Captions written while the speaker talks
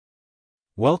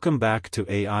Welcome back to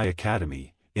AI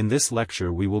Academy. In this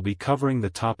lecture we will be covering the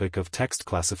topic of text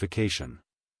classification.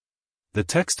 The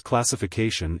text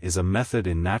classification is a method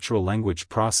in natural language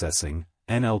processing,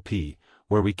 NLP,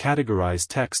 where we categorize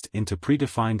text into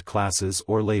predefined classes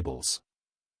or labels.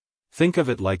 Think of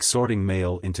it like sorting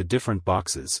mail into different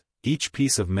boxes. Each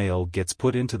piece of mail gets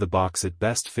put into the box it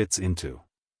best fits into.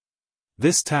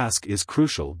 This task is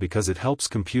crucial because it helps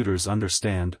computers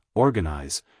understand,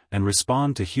 organize, and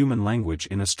respond to human language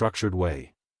in a structured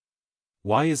way.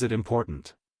 Why is it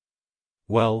important?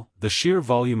 Well, the sheer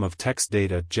volume of text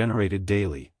data generated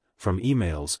daily, from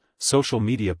emails, social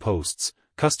media posts,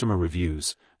 customer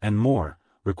reviews, and more,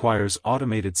 requires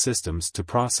automated systems to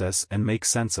process and make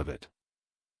sense of it.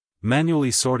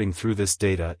 Manually sorting through this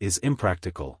data is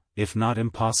impractical, if not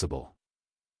impossible.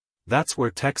 That's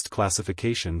where text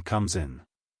classification comes in.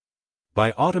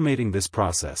 By automating this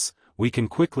process, we can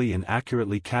quickly and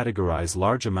accurately categorize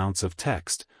large amounts of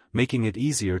text, making it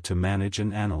easier to manage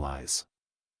and analyze.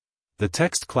 The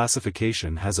text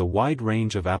classification has a wide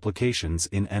range of applications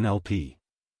in NLP.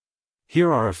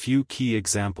 Here are a few key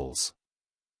examples.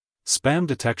 Spam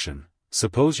detection.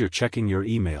 Suppose you're checking your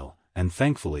email, and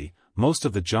thankfully, most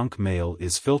of the junk mail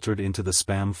is filtered into the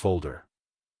spam folder.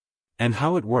 And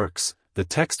how it works: the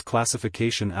text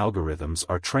classification algorithms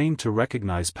are trained to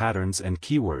recognize patterns and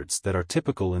keywords that are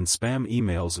typical in spam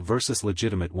emails versus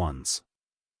legitimate ones.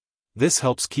 This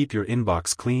helps keep your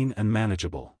inbox clean and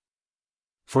manageable.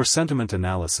 For sentiment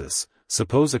analysis,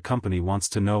 suppose a company wants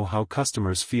to know how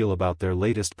customers feel about their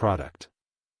latest product.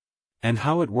 And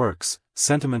how it works: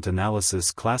 sentiment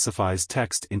analysis classifies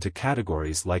text into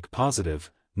categories like positive,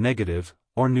 negative,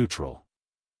 or neutral.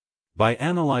 By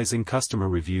analyzing customer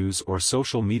reviews or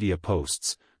social media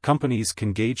posts, companies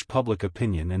can gauge public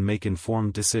opinion and make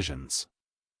informed decisions.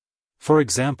 For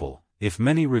example, if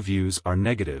many reviews are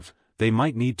negative, they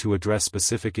might need to address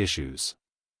specific issues.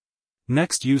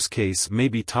 Next use case may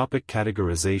be topic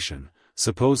categorization.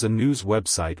 Suppose a news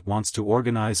website wants to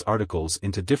organize articles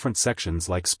into different sections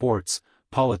like sports,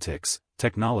 politics,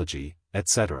 technology,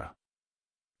 etc.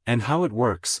 And how it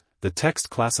works: the text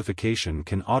classification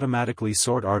can automatically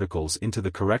sort articles into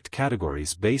the correct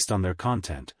categories based on their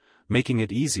content, making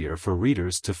it easier for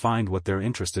readers to find what they're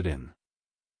interested in.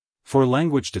 For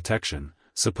language detection,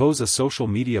 suppose a social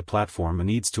media platform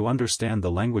needs to understand the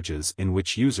languages in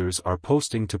which users are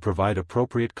posting to provide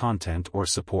appropriate content or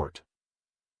support.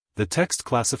 The text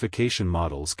classification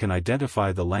models can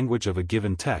identify the language of a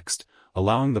given text,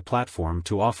 allowing the platform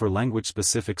to offer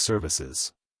language-specific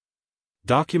services.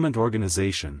 Document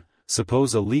organization.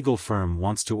 Suppose a legal firm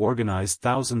wants to organize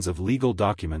thousands of legal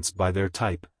documents by their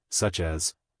type, such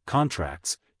as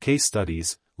contracts, case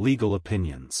studies, legal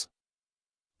opinions.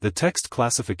 The text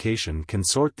classification can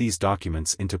sort these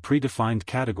documents into predefined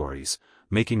categories,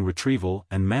 making retrieval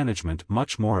and management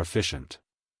much more efficient.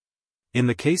 In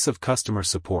the case of customer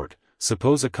support,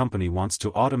 suppose a company wants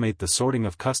to automate the sorting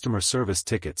of customer service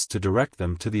tickets to direct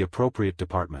them to the appropriate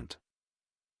department.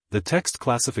 The text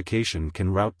classification can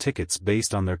route tickets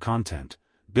based on their content,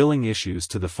 billing issues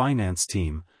to the finance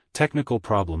team, technical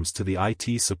problems to the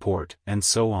IT support, and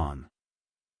so on.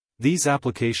 These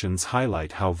applications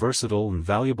highlight how versatile and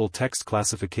valuable text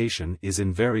classification is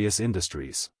in various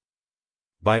industries.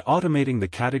 By automating the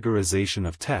categorization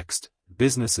of text,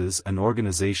 businesses and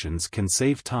organizations can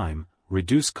save time,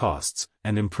 reduce costs,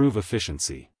 and improve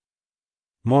efficiency.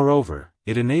 Moreover,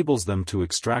 it enables them to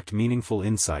extract meaningful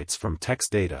insights from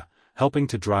text data, helping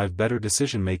to drive better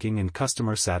decision-making and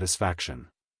customer satisfaction.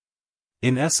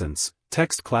 In essence,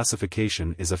 text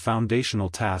classification is a foundational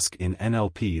task in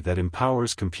NLP that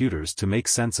empowers computers to make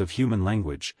sense of human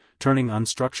language, turning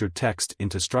unstructured text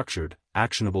into structured,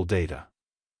 actionable data.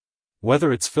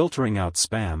 Whether it's filtering out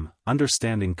spam,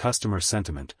 understanding customer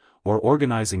sentiment, or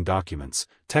organizing documents,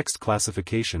 text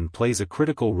classification plays a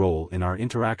critical role in our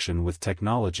interaction with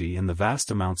technology and the vast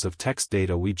amounts of text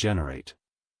data we generate.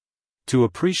 To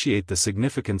appreciate the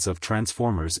significance of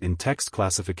transformers in text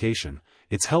classification,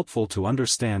 it's helpful to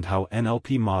understand how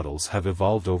NLP models have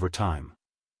evolved over time.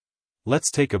 Let's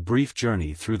take a brief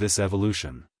journey through this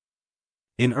evolution.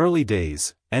 In early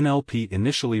days, NLP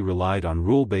initially relied on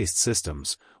rule-based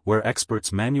systems, where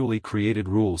experts manually created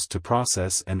rules to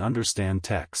process and understand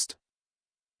text.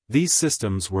 These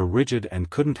systems were rigid and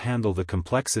couldn't handle the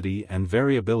complexity and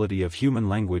variability of human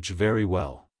language very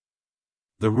well.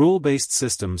 The rule-based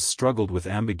systems struggled with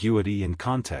ambiguity and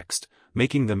context,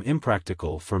 making them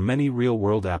impractical for many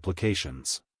real-world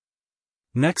applications.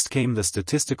 Next came the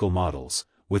statistical models.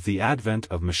 With the advent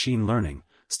of machine learning,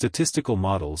 statistical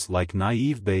models like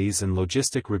naive Bayes and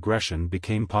logistic regression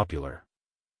became popular.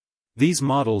 These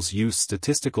models use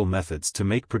statistical methods to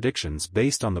make predictions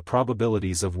based on the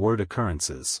probabilities of word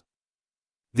occurrences.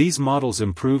 These models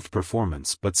improved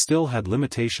performance but still had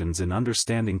limitations in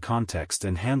understanding context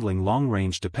and handling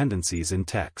long-range dependencies in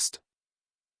text.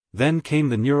 Then came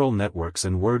the neural networks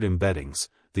and word embeddings.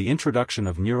 The introduction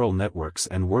of neural networks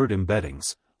and word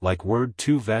embeddings, like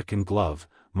Word2Vec and Glove,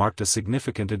 marked a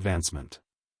significant advancement.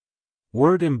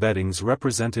 Word embeddings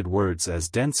represented words as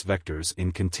dense vectors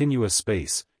in continuous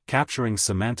space, capturing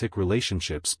semantic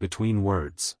relationships between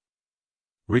words.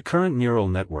 Recurrent neural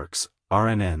networks,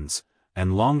 RNNs,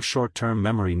 and long short-term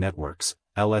memory networks,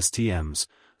 LSTMs,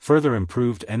 further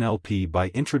improved NLP by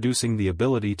introducing the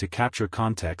ability to capture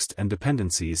context and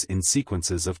dependencies in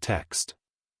sequences of text.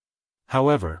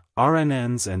 However,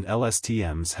 RNNs and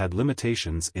LSTMs had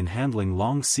limitations in handling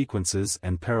long sequences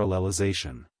and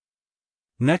parallelization.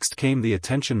 Next came the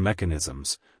attention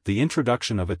mechanisms. The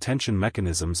introduction of attention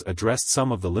mechanisms addressed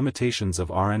some of the limitations of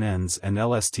RNNs and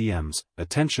LSTMs.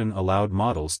 Attention allowed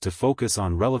models to focus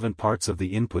on relevant parts of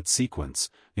the input sequence,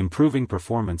 improving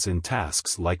performance in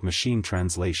tasks like machine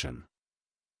translation.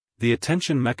 The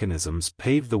attention mechanisms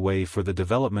paved the way for the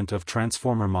development of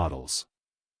transformer models.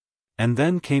 And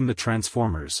then came the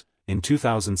transformers. In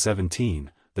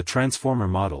 2017, the transformer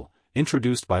model,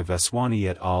 introduced by Vaswani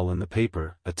et al. In the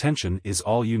paper, Attention is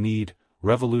All You Need,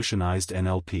 revolutionized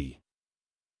NLP.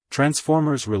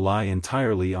 Transformers rely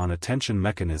entirely on attention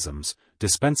mechanisms,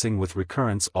 dispensing with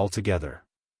recurrence altogether.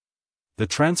 The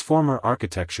transformer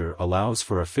architecture allows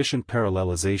for efficient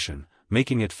parallelization,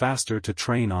 making it faster to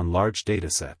train on large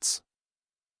datasets.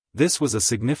 This was a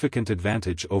significant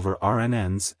advantage over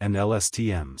RNNs and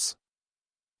LSTMs.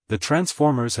 The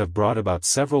transformers have brought about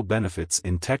several benefits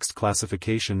in text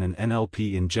classification and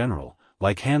NLP in general.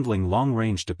 Like handling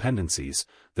long-range dependencies,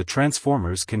 the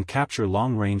transformers can capture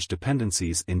long-range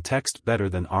dependencies in text better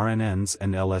than RNNs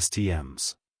and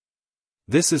LSTMs.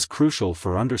 This is crucial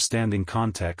for understanding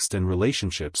context and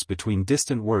relationships between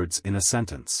distant words in a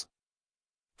sentence.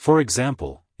 For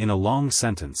example, in a long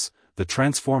sentence, the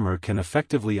transformer can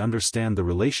effectively understand the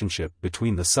relationship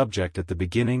between the subject at the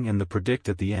beginning and the predict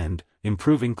at the end,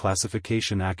 improving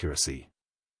classification accuracy.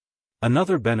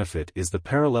 Another benefit is the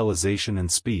parallelization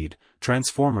and speed.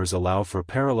 Transformers allow for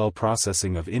parallel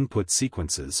processing of input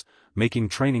sequences, making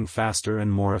training faster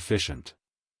and more efficient.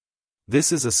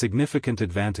 This is a significant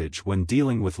advantage when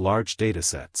dealing with large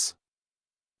datasets.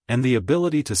 And the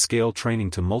ability to scale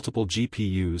training to multiple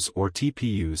GPUs or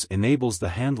TPUs enables the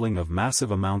handling of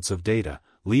massive amounts of data,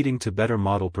 leading to better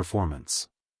model performance.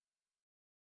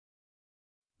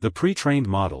 The pre-trained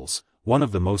models. One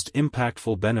of the most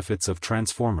impactful benefits of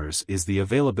transformers is the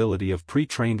availability of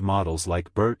pre-trained models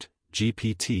like BERT,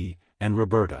 GPT, and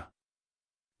Roberta.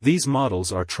 These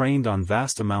models are trained on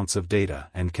vast amounts of data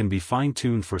and can be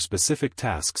fine-tuned for specific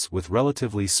tasks with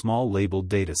relatively small labeled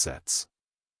datasets.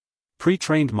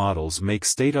 Pre-trained models make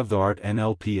state-of-the-art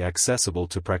NLP accessible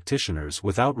to practitioners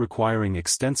without requiring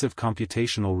extensive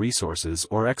computational resources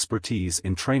or expertise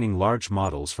in training large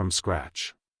models from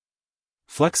scratch.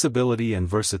 Flexibility and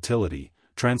versatility.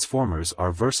 Transformers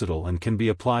are versatile and can be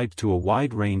applied to a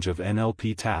wide range of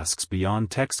NLP tasks beyond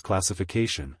text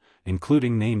classification,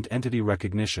 including named entity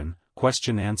recognition,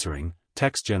 question answering,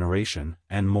 text generation,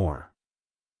 and more.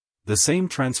 The same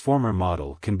transformer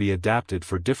model can be adapted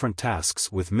for different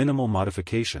tasks with minimal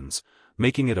modifications,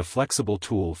 making it a flexible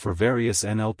tool for various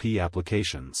NLP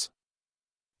applications.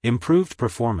 Improved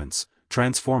performance.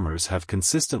 Transformers have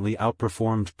consistently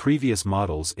outperformed previous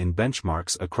models in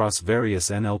benchmarks across various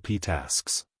NLP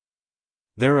tasks.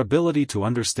 Their ability to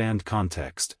understand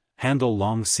context, handle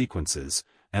long sequences,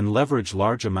 and leverage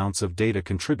large amounts of data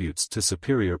contributes to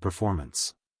superior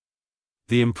performance.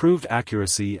 The improved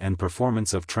accuracy and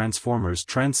performance of transformers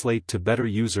translate to better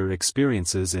user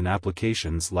experiences in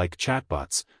applications like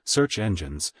chatbots, search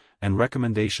engines, and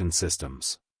recommendation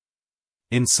systems.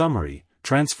 In summary,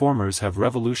 transformers have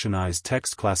revolutionized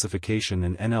text classification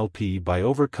and NLP by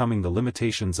overcoming the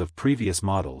limitations of previous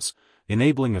models,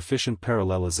 enabling efficient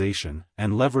parallelization,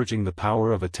 and leveraging the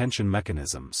power of attention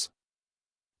mechanisms.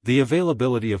 The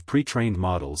availability of pre-trained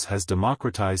models has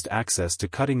democratized access to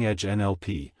cutting-edge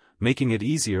NLP, making it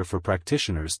easier for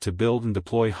practitioners to build and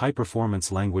deploy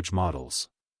high-performance language models.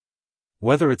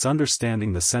 Whether it's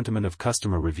understanding the sentiment of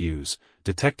customer reviews,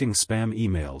 detecting spam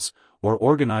emails, or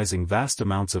organizing vast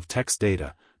amounts of text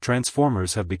data,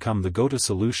 transformers have become the go-to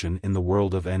solution in the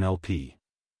world of NLP.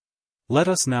 Let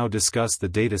us now discuss the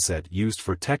dataset used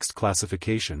for text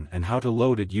classification and how to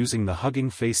load it using the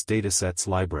HuggingFace datasets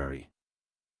library.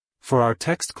 For our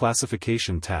text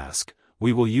classification task,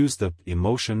 we will use the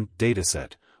emotion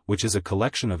dataset, which is a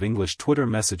collection of English Twitter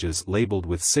messages labeled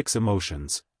with 6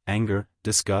 emotions, anger,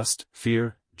 disgust,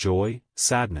 fear, joy,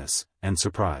 sadness, and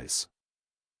surprise.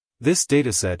 This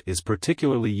dataset is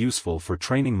particularly useful for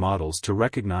training models to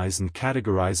recognize and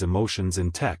categorize emotions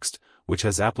in text, which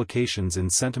has applications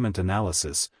in sentiment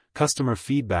analysis, customer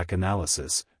feedback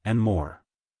analysis, and more.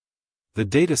 The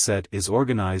dataset is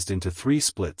organized into 3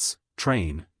 splits: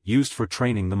 train, used for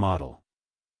training the model;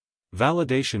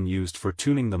 validation, used for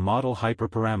tuning the model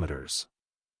hyperparameters;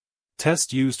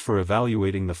 test, used for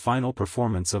evaluating the final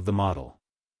performance of the model.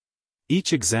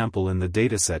 Each example in the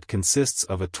dataset consists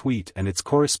of a tweet and its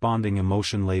corresponding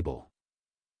emotion label.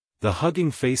 The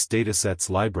HuggingFace datasets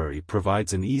library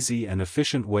provides an easy and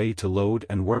efficient way to load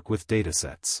and work with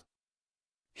datasets.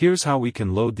 Here's how we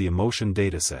can load the emotion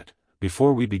dataset.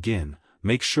 Before we begin,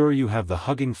 make sure you have the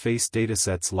HuggingFace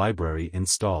datasets library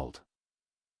installed.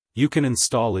 You can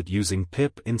install it using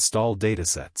pip install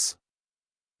datasets.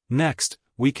 Next,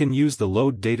 we can use the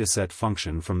load dataset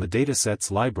function from the datasets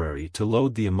library to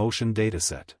load the emotion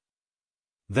dataset.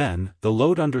 Then, the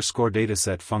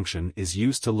load_dataset function is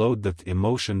used to load the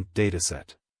emotion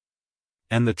dataset.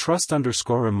 And the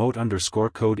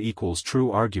trust_remote_code equals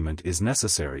true argument is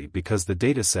necessary because the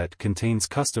dataset contains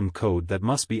custom code that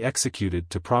must be executed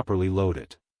to properly load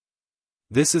it.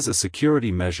 This is a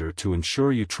security measure to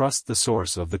ensure you trust the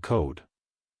source of the code.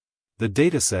 The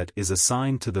dataset is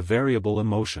assigned to the variable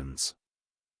emotions.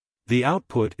 The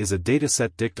output is a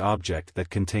dataset dict object that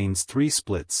contains 3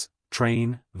 splits: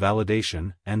 train,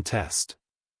 validation, and test.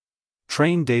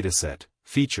 Train dataset,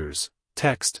 features,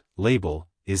 text, label,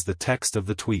 is the text of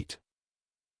the tweet.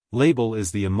 Label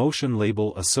is the emotion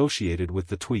label associated with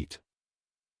the tweet.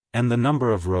 And the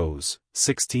number of rows,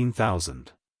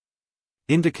 16,000.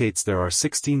 Indicates there are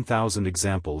 16,000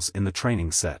 examples in the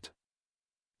training set.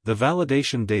 The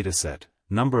validation dataset,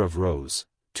 number of rows,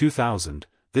 2,000.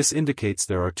 This indicates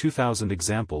there are 2,000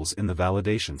 examples in the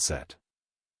validation set.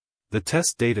 The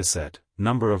test dataset,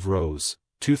 number of rows,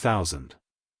 2,000.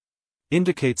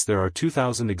 Indicates there are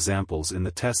 2,000 examples in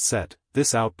the test set.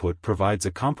 This output provides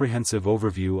a comprehensive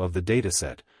overview of the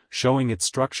dataset, showing its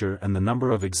structure and the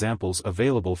number of examples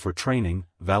available for training,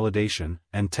 validation,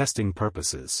 and testing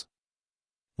purposes.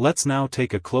 Let's now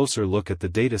take a closer look at the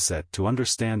dataset to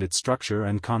understand its structure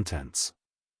and contents.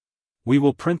 We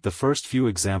will print the first few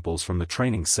examples from the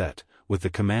training set, with the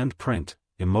command print,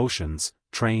 emotions,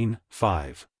 train,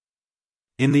 5.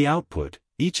 In the output,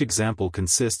 each example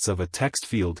consists of a text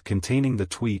field containing the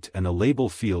tweet and a label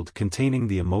field containing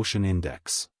the emotion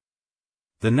index.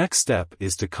 The next step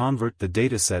is to convert the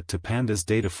dataset to Pandas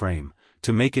data frame,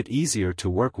 to make it easier to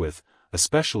work with,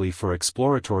 especially for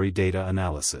exploratory data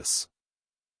analysis.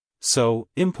 So,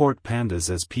 import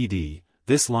Pandas as PD.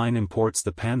 This line imports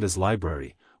the Pandas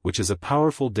library, which is a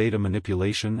powerful data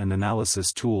manipulation and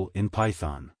analysis tool in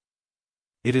Python.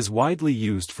 It is widely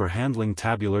used for handling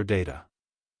tabular data.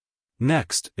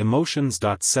 Next,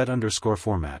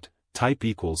 emotions.set_format, type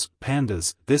equals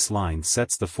pandas. This line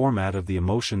sets the format of the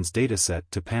emotions dataset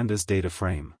to Pandas data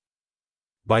frame.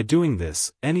 By doing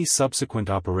this, any subsequent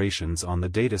operations on the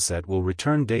dataset will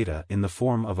return data in the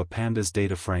form of a Pandas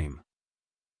data frame.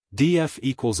 df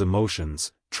equals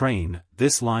emotions, train.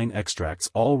 This line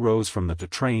extracts all rows from the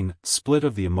train split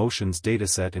of the emotions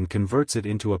dataset and converts it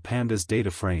into a Pandas data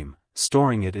frame,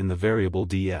 storing it in the variable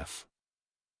df.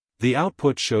 The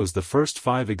output shows the first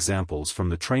 5 examples from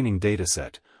the training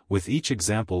dataset, with each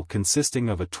example consisting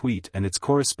of a tweet and its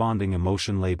corresponding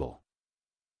emotion label.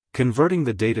 Converting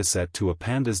the dataset to a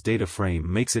Pandas data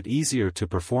frame makes it easier to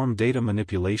perform data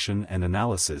manipulation and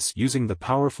analysis using the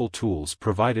powerful tools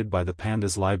provided by the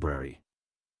Pandas library.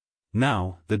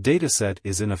 Now, the dataset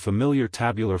is in a familiar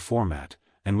tabular format,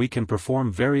 and we can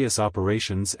perform various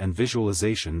operations and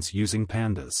visualizations using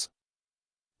Pandas.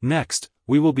 Next,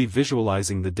 we will be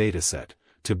visualizing the dataset.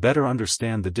 To better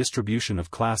understand the distribution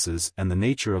of classes and the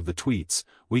nature of the tweets,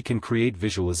 we can create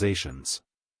visualizations.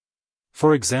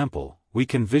 For example, we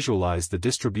can visualize the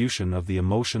distribution of the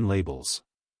emotion labels.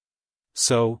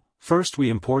 So, first we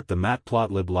import the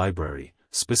matplotlib library,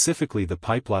 specifically the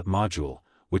pyplot module,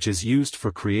 which is used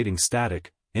for creating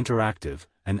static, interactive,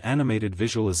 and animated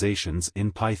visualizations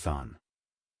in Python.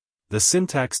 The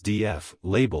syntax df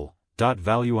label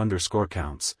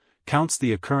 .value_counts counts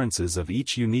the occurrences of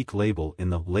each unique label in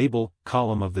the label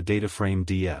column of the data frame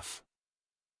df.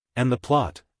 And the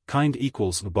plot kind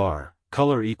equals bar,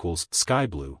 color equals sky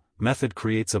blue method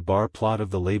creates a bar plot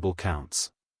of the label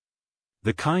counts.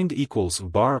 The kind equals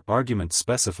bar argument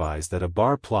specifies that a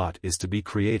bar plot is to be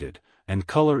created, and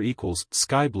color equals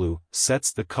sky blue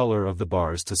sets the color of the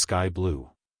bars to sky blue.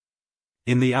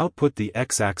 In the output, the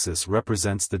x-axis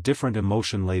represents the different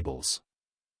emotion labels.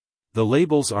 The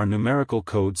labels are numerical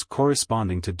codes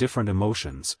corresponding to different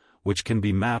emotions, which can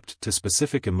be mapped to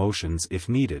specific emotions if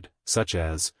needed, such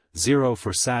as 0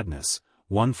 for sadness,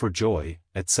 1 for joy,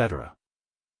 etc.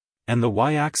 And the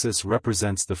y-axis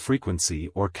represents the frequency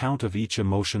or count of each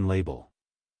emotion label.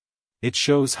 It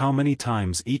shows how many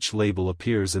times each label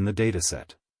appears in the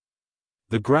dataset.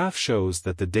 The graph shows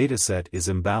that the dataset is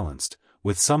imbalanced,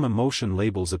 with some emotion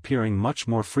labels appearing much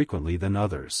more frequently than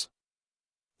others.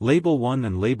 Label 1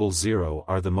 and label 0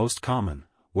 are the most common,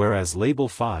 whereas label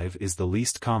 5 is the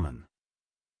least common.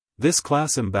 This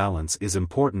class imbalance is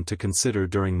important to consider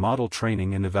during model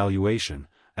training and evaluation,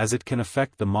 as it can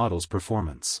affect the model's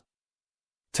performance.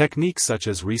 Techniques such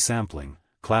as resampling,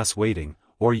 class weighting,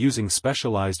 or using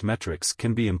specialized metrics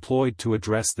can be employed to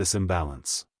address this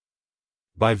imbalance.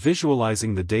 By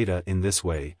visualizing the data in this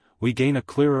way, we gain a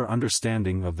clearer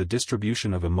understanding of the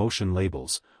distribution of emotion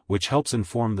labels, which helps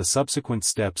inform the subsequent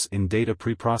steps in data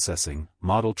preprocessing,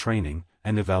 model training,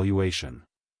 and evaluation.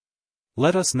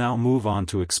 Let us now move on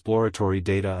to exploratory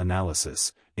data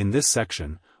analysis. In this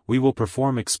section, we will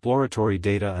perform exploratory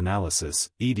data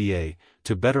analysis, EDA,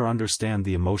 to better understand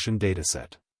the emotion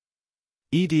dataset.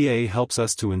 EDA helps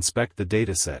us to inspect the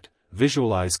dataset,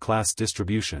 visualize class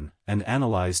distribution, and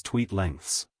analyze tweet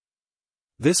lengths.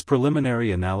 This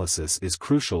preliminary analysis is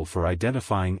crucial for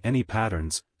identifying any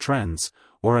patterns, trends,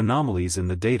 or anomalies in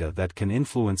the data that can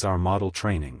influence our model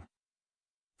training.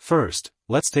 First,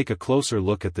 let's take a closer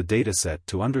look at the dataset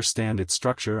to understand its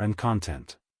structure and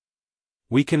content.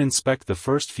 We can inspect the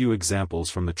first few examples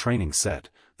from the training set.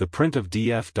 The print of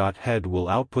df.head will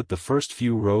output the first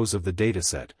few rows of the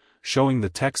dataset, showing the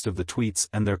text of the tweets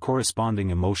and their corresponding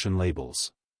emotion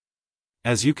labels.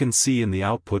 As you can see in the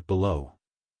output below.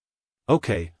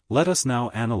 Okay, let us now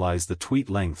analyze the tweet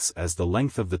lengths, as the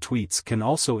length of the tweets can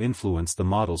also influence the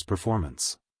model's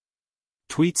performance.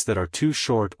 Tweets that are too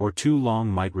short or too long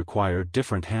might require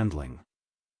different handling.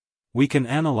 We can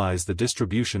analyze the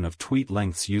distribution of tweet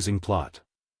lengths using plot.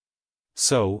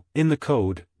 So, in the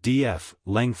code, df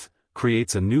length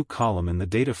creates a new column in the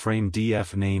data frame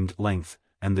df named length,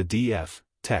 and the df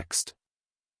text.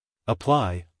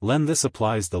 Apply len. This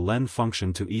applies the len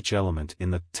function to each element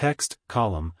in the text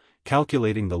column,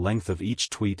 calculating the length of each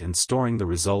tweet and storing the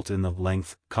result in the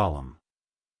length column.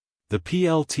 The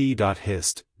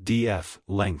plt.hist df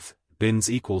length bins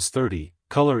equals 30,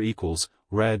 color equals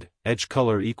red, edge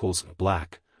color equals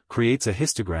black, creates a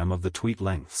histogram of the tweet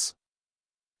lengths.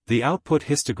 The output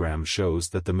histogram shows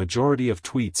that the majority of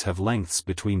tweets have lengths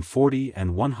between 40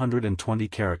 and 120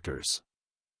 characters.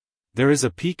 There is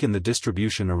a peak in the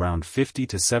distribution around 50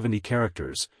 to 70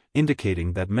 characters,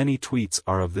 indicating that many tweets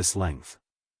are of this length.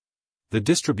 The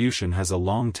distribution has a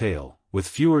long tail, with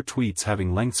fewer tweets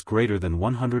having lengths greater than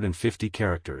 150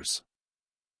 characters.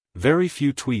 Very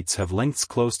few tweets have lengths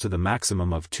close to the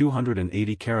maximum of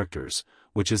 280 characters,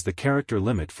 which is the character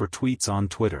limit for tweets on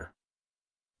Twitter.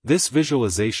 This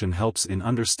visualization helps in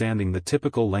understanding the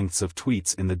typical lengths of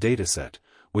tweets in the dataset,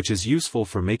 which is useful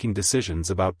for making decisions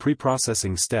about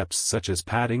preprocessing steps such as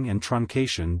padding and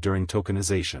truncation during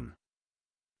tokenization.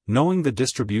 Knowing the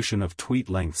distribution of tweet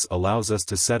lengths allows us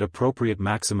to set appropriate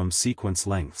maximum sequence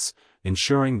lengths,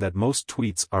 ensuring that most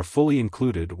tweets are fully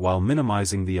included while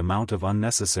minimizing the amount of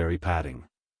unnecessary padding.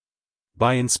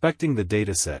 By inspecting the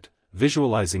dataset,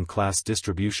 visualizing class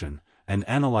distribution, and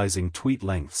analyzing tweet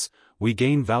lengths, we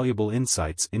gain valuable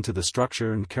insights into the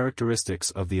structure and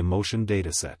characteristics of the emotion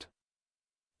dataset.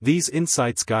 These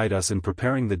insights guide us in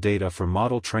preparing the data for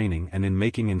model training and in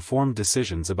making informed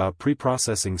decisions about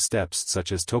preprocessing steps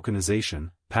such as tokenization,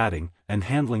 padding, and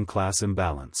handling class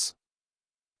imbalance.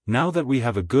 Now that we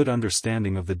have a good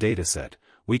understanding of the dataset,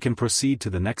 we can proceed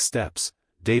to the next steps: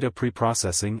 data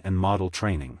preprocessing and model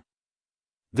training.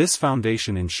 This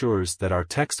foundation ensures that our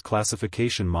text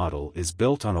classification model is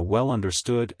built on a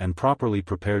well-understood and properly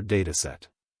prepared dataset.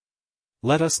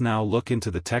 Let us now look into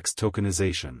the text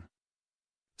tokenization.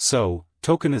 So,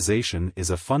 tokenization is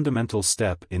a fundamental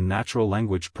step in natural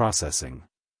language processing.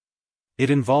 It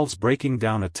involves breaking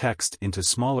down a text into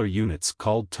smaller units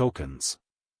called tokens.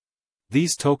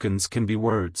 These tokens can be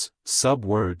words,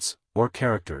 sub-words, or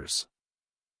characters.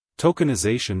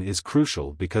 Tokenization is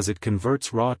crucial because it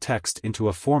converts raw text into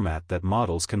a format that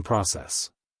models can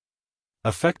process.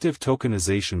 Effective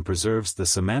tokenization preserves the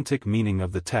semantic meaning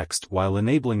of the text while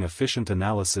enabling efficient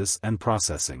analysis and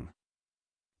processing.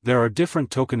 There are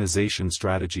different tokenization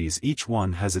strategies. Each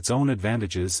one has its own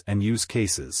advantages and use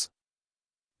cases.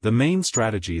 The main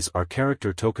strategies are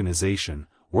character tokenization,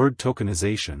 word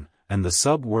tokenization, and the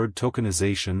sub-word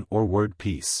tokenization or word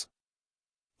piece.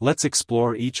 Let's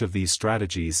explore each of these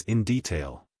strategies in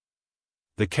detail.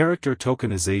 the character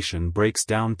tokenization breaks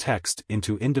down text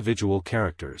into individual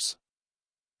characters.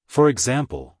 For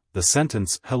example, the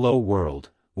sentence "Hello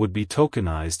World" would be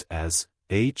tokenized as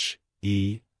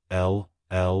HELLOWORLD!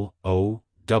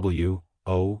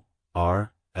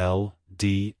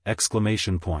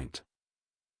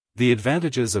 The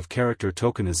advantages of character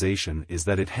tokenization is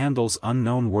that it handles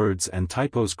unknown words and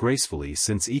typos gracefully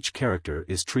since each character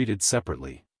is treated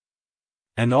separately.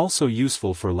 And also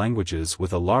useful for languages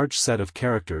with a large set of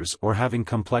characters or having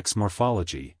complex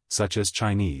morphology, such as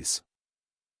Chinese.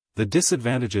 The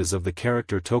disadvantages of the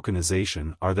character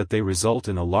tokenization are that they result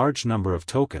in a large number of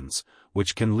tokens,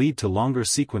 which can lead to longer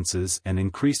sequences and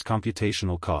increased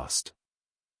computational cost.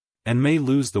 And may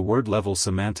lose the word-level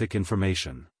semantic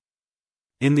information.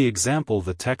 In the example,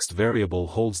 the text variable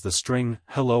holds the string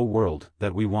 "Hello World"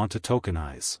 that we want to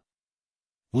tokenize.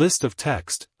 List of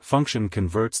text function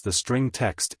converts the string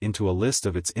text into a list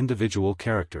of its individual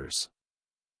characters.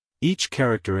 Each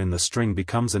character in the string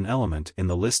becomes an element in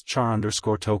the list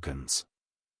char_tokens.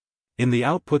 In the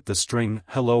output, the string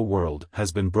 "Hello World"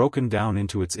 has been broken down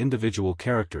into its individual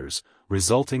characters,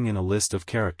 resulting in a list of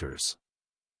characters.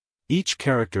 Each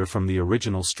character from the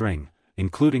original string,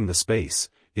 including the space,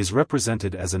 is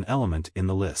represented as an element in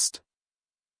the list.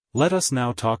 Let us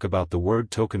now talk about the word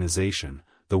tokenization.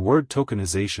 The word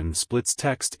tokenization splits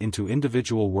text into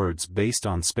individual words based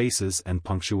on spaces and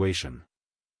punctuation.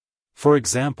 For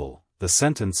example, the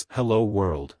sentence "Hello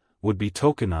World" would be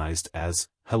tokenized as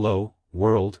 "Hello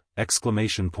World!"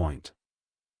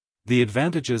 The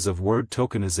advantages of word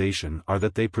tokenization are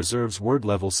that they preserves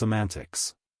word-level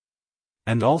semantics.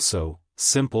 And also,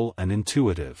 simple and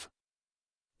intuitive.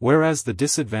 Whereas the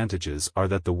disadvantages are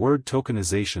that the word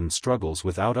tokenization struggles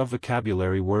with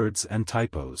out-of-vocabulary words and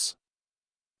typos.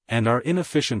 And are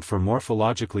inefficient for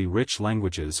morphologically rich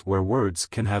languages where words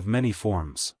can have many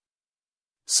forms.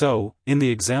 So, in the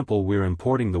example, we're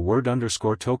importing the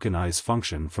word_tokenize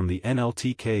function from the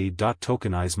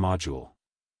nltk.tokenize module.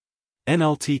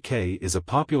 NLTK is a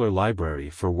popular library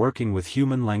for working with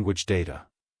human language data.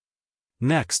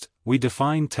 Next, we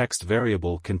define text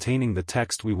variable containing the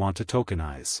text we want to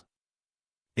tokenize.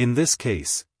 In this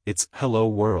case, it's "Hello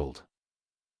World."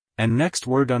 And next,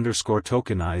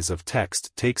 word_tokenize of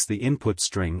text takes the input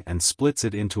string and splits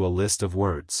it into a list of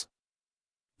words.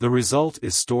 The result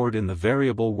is stored in the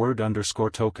variable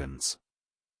word_tokens.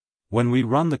 When we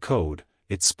run the code,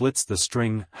 it splits the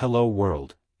string "Hello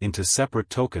World" into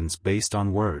separate tokens based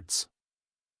on words.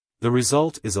 The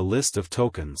result is a list of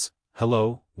tokens,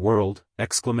 "Hello World!"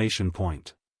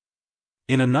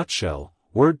 In a nutshell,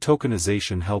 word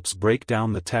tokenization helps break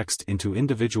down the text into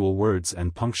individual words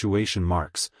and punctuation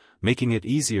marks, making it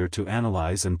easier to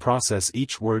analyze and process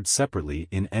each word separately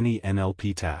in any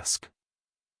NLP task.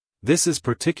 This is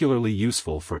particularly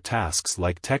useful for tasks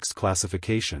like text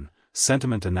classification,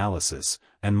 sentiment analysis,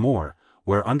 and more,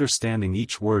 where understanding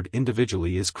each word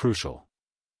individually is crucial.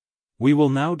 We will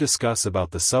now discuss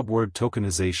about the subword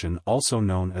tokenization, also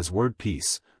known as word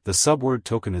piece. The subword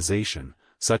tokenization,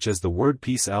 such as the word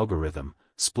piece algorithm,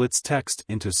 splits text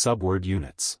into subword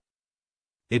units.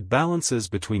 It balances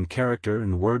between character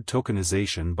and word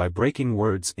tokenization by breaking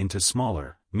words into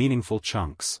smaller, meaningful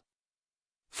chunks.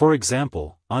 For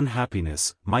example,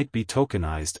 unhappiness might be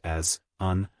tokenized as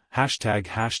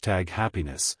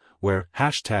 #happiness, where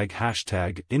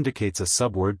 ## indicates a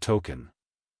subword token.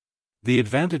 The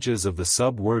advantages of the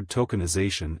subword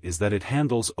tokenization is that it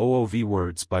handles OOV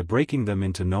words by breaking them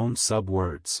into known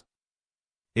subwords.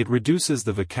 It reduces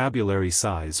the vocabulary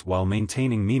size while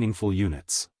maintaining meaningful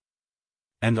units.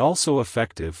 And also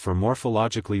effective for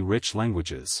morphologically rich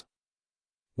languages.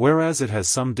 Whereas it has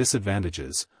some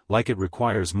disadvantages, like it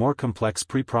requires more complex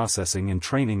preprocessing and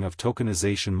training of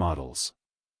tokenization models.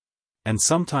 And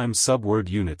sometimes subword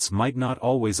units might not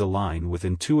always align with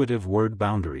intuitive word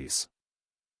boundaries.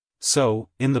 So,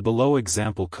 in the below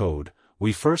example code,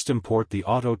 we first import the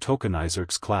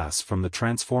AutoTokenizers class from the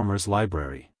transformers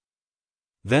library.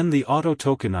 Then the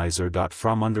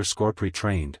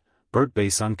AutoTokenizer.from_pretrained,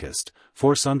 BERT_base_uncast,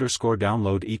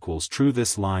 force_download equals true.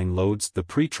 This line loads the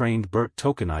pre-trained BERT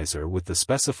tokenizer with the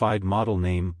specified model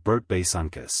name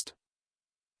BERT_base_uncast.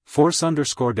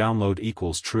 Force_download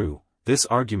equals true. This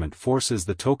argument forces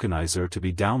the tokenizer to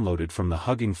be downloaded from the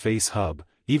HuggingFace hub,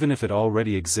 even if it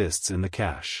already exists in the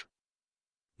cache.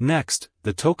 Next,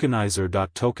 the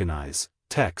tokenizer.tokenize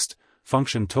text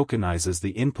function tokenizes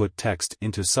the input text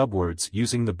into subwords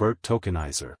using the BERT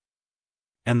tokenizer.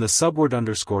 And the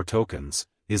subword_tokens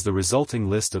is the resulting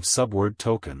list of subword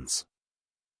tokens.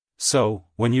 So,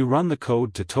 when you run the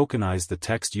code to tokenize the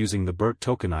text using the BERT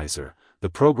tokenizer, the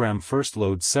program first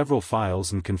loads several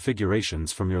files and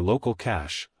configurations from your local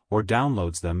cache, or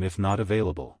downloads them if not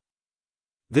available.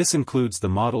 This includes the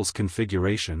model's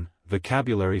configuration,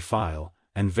 vocabulary file,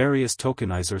 and various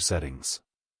tokenizer settings.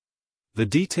 The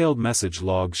detailed message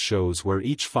logs shows where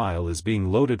each file is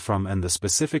being loaded from and the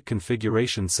specific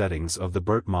configuration settings of the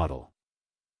BERT model.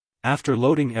 After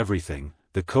loading everything,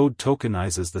 the code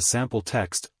tokenizes the sample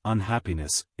text,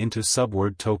 unhappiness, into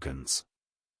subword tokens.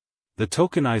 The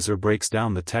tokenizer breaks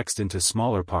down the text into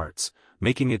smaller parts,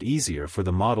 making it easier for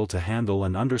the model to handle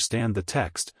and understand the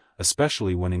text,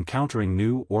 especially when encountering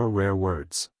new or rare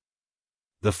words.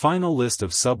 The final list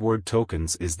of subword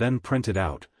tokens is then printed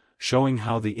out, showing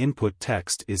how the input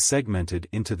text is segmented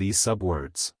into these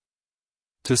subwords.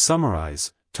 To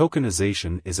summarize,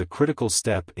 tokenization is a critical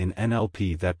step in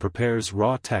NLP that prepares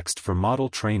raw text for model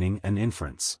training and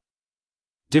inference.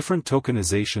 Different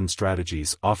tokenization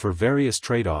strategies offer various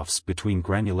trade-offs between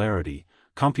granularity,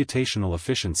 computational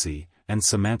efficiency, and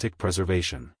semantic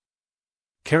preservation.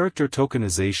 Character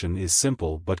tokenization is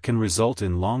simple but can result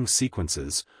in long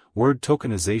sequences. Word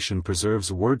tokenization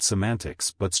preserves word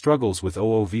semantics but struggles with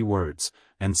OOV words,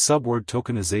 and subword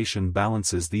tokenization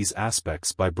balances these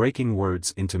aspects by breaking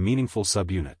words into meaningful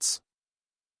subunits.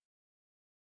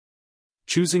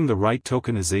 Choosing the right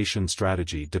tokenization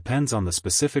strategy depends on the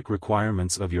specific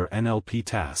requirements of your NLP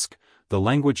task, the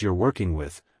language you're working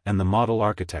with, and the model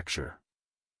architecture.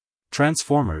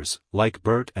 Transformers, like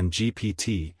BERT and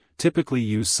GPT, typically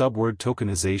use subword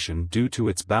tokenization due to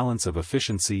its balance of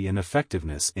efficiency and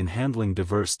effectiveness in handling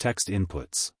diverse text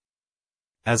inputs.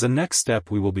 As a next step,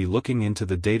 we will be looking into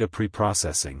the data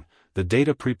preprocessing. The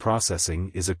data preprocessing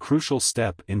is a crucial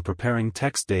step in preparing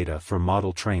text data for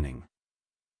model training.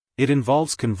 It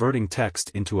involves converting text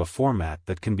into a format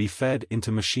that can be fed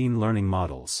into machine learning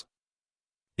models.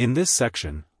 In this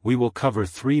section, we will cover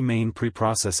three main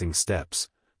preprocessing steps: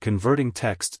 converting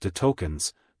text to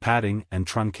tokens, padding and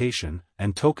truncation,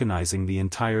 and tokenizing the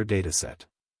entire dataset.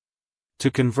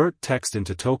 To convert text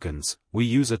into tokens, we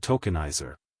use a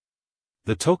tokenizer.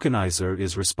 The tokenizer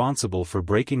is responsible for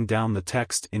breaking down the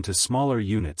text into smaller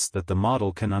units that the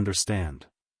model can understand.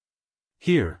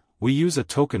 Here, we use a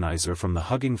tokenizer from the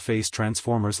HuggingFace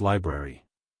Transformers library.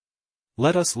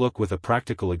 Let us look with a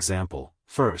practical example.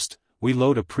 First, we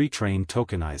load a pre-trained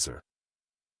tokenizer.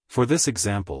 For this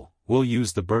example, we'll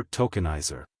use the BERT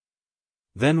tokenizer.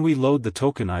 Then we load the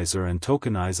tokenizer and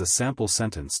tokenize a sample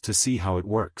sentence to see how it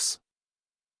works.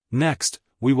 Next,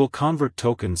 we will convert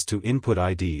tokens to input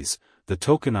IDs. The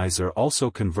tokenizer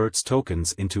also converts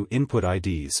tokens into input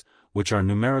IDs, which are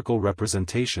numerical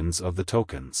representations of the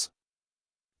tokens.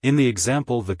 In the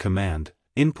example, the command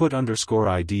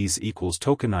input_IDs equals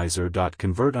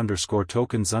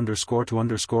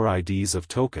tokenizer.convert_tokens_to_IDs of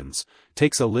tokens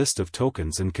takes a list of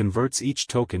tokens and converts each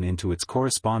token into its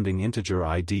corresponding integer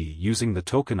ID using the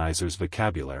tokenizer's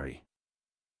vocabulary.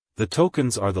 The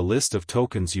tokens are the list of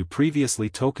tokens you previously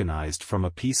tokenized from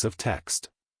a piece of text.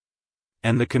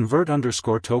 And the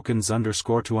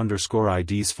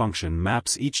convert_tokens_to_IDs function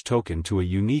maps each token to a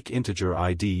unique integer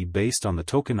ID based on the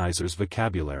tokenizer's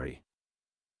vocabulary.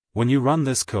 When you run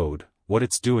this code, what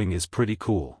it's doing is pretty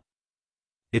cool.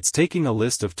 It's taking a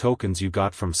list of tokens you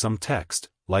got from some text,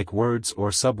 like words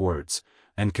or subwords,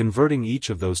 and converting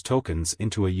each of those tokens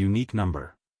into a unique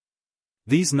number.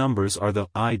 These numbers are the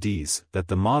IDs that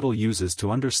the model uses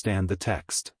to understand the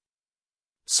text.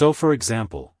 So for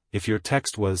example, if your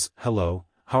text was, "Hello,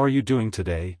 how are you doing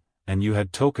today?" and you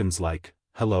had tokens like,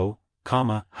 "Hello,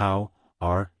 how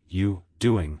are you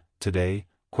doing today?" ?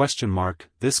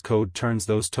 This code turns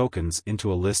those tokens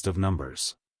into a list of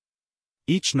numbers.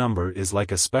 Each number is like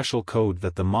a special code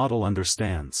that the model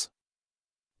understands.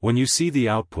 When you see the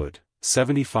output,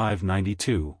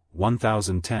 7592,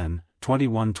 1010,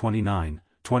 2129,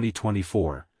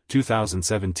 2024,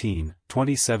 2017,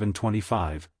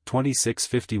 2725,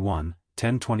 2651,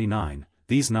 1029,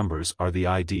 these numbers are the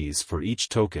IDs for each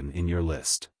token in your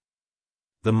list.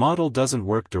 The model doesn't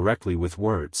work directly with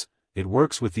words, it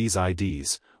works with these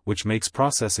IDs, which makes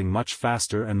processing much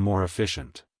faster and more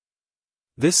efficient.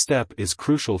 This step is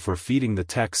crucial for feeding the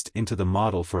text into the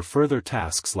model for further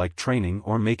tasks like training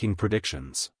or making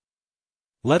predictions.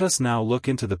 Let us now look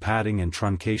into the padding and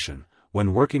truncation.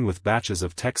 When working with batches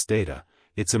of text data,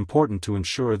 it's important to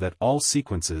ensure that all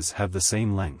sequences have the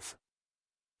same length.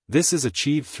 This is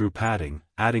achieved through padding,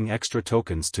 adding extra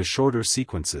tokens to shorter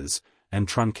sequences, and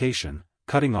truncation,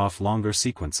 cutting off longer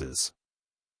sequences.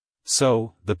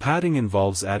 So, the padding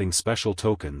involves adding special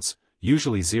tokens,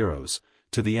 usually zeros,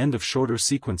 to the end of shorter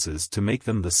sequences to make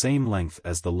them the same length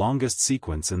as the longest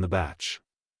sequence in the batch.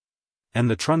 And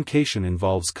the truncation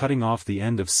involves cutting off the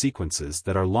end of sequences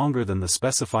that are longer than the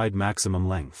specified maximum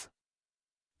length.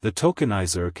 The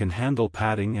tokenizer can handle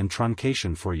padding and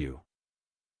truncation for you.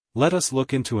 Let us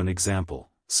look into an example.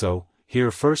 So,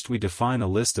 here first we define a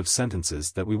list of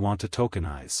sentences that we want to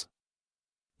tokenize.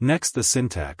 Next the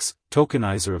syntax,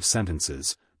 tokenizer of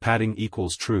sentences, padding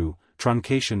equals true,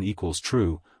 truncation equals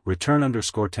true, return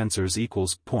underscore tensors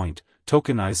equals point,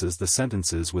 tokenizes the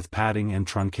sentences with padding and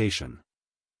truncation.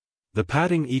 The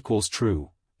padding equals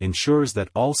true ensures that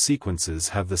all sequences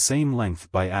have the same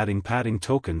length by adding padding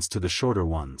tokens to the shorter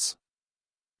ones.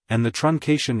 And the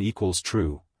truncation equals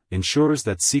true ensures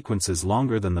that sequences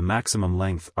longer than the maximum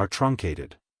length are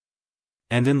truncated.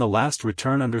 And in the last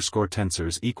return underscore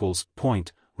tensors equals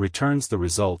point returns the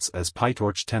results as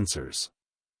PyTorch tensors.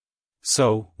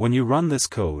 So, when you run this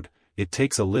code, it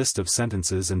takes a list of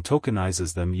sentences and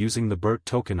tokenizes them using the BERT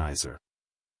tokenizer.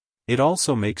 It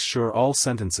also makes sure all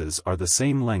sentences are the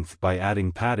same length by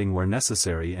adding padding where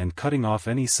necessary and cutting off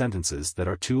any sentences that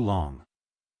are too long.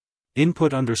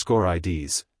 Input underscore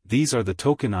IDs, these are the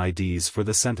token IDs for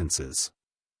the sentences.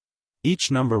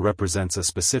 Each number represents a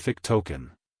specific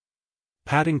token.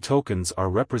 Padding tokens are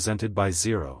represented by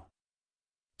 0.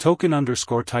 Token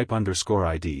underscore type underscore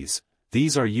IDs,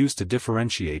 these are used to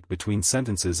differentiate between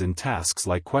sentences in tasks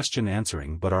like question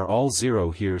answering but are all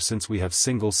 0 here since we have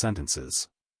single sentences.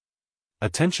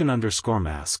 Attention underscore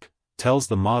mask tells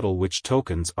the model which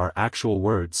tokens are actual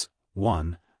words,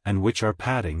 1, and which are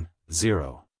padding,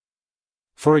 0.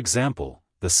 For example,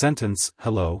 the sentence,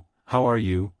 hello, how are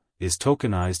you, is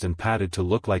tokenized and padded to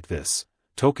look like this.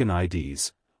 Token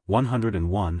IDs,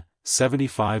 101,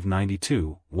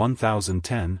 7592,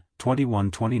 1010,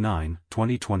 2129,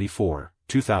 2024,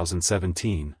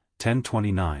 2017,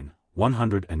 1029,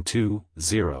 102,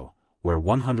 0. Where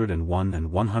 101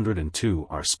 and 102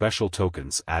 are special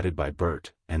tokens added by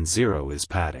BERT, and 0 is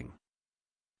padding.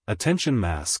 Attention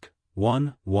mask,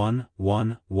 1, 1,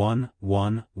 1, 1,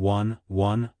 1, 1,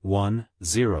 1, 1,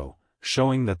 0,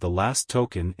 showing that the last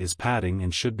token is padding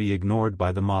and should be ignored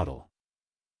by the model.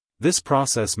 This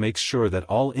process makes sure that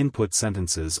all input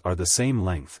sentences are the same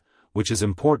length, which is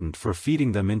important for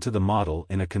feeding them into the model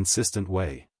in a consistent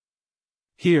way.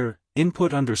 Here,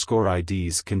 input underscore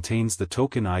IDs contains the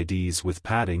token IDs with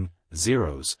padding,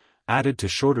 zeros, added to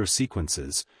shorter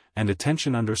sequences, and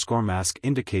attention underscore mask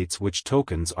indicates which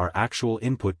tokens are actual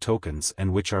input tokens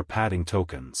and which are padding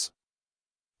tokens.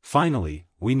 Finally,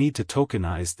 we need to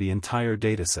tokenize the entire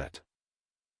dataset.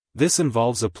 This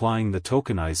involves applying the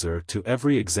tokenizer to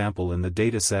every example in the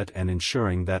dataset and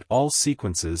ensuring that all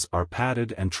sequences are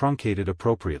padded and truncated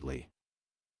appropriately.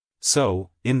 So,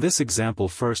 in this example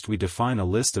first we define a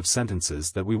list of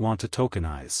sentences that we want to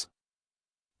tokenize.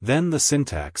 Then the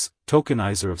syntax,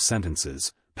 tokenizer of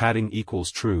sentences, padding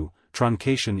equals true,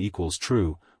 truncation equals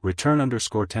true, return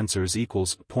underscore tensors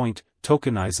equals point,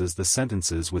 tokenizes the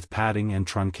sentences with padding and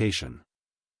truncation.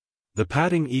 The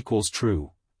padding equals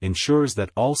true ensures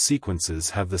that all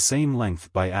sequences have the same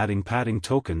length by adding padding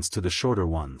tokens to the shorter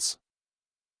ones.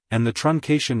 And the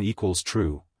truncation equals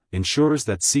true ensures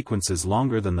that sequences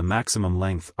longer than the maximum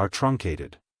length are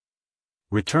truncated.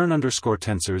 Return underscore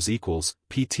tensors equals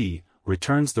pt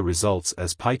returns the results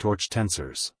as PyTorch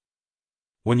tensors.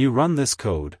 When you run this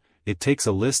code, it takes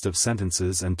a list of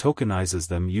sentences and tokenizes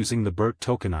them using the BERT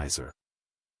tokenizer.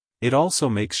 It also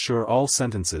makes sure all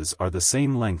sentences are the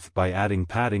same length by adding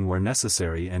padding where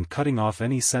necessary and cutting off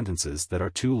any sentences that are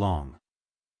too long.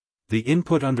 The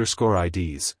input underscore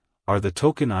IDs are the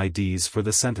token IDs for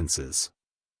the sentences.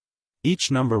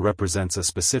 Each number represents a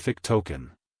specific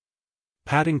token.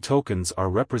 Padding tokens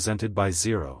are represented by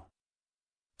 0.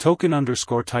 Token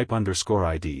underscore type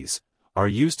underscore IDs are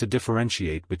used to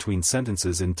differentiate between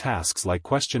sentences in tasks like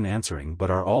question answering but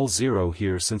are all 0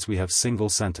 here since we have single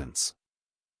sentence.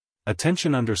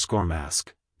 Attention underscore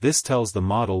mask, this tells the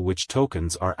model which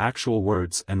tokens are actual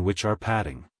words and which are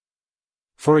padding.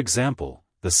 For example,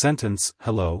 the sentence,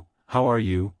 hello, how are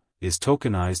you, is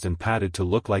tokenized and padded to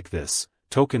look like this.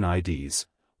 Token IDs,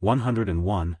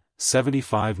 101,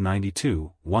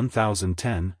 7592,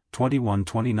 1010,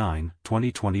 2129,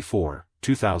 2024,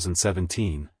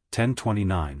 2017,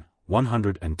 1029,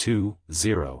 102,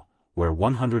 0, where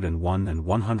 101 and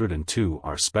 102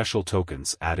 are special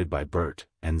tokens added by BERT,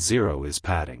 and 0 is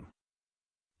padding.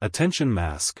 Attention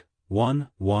mask, 1,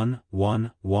 1,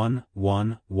 1, 1,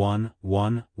 1, 1,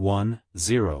 1, 1,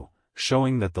 0,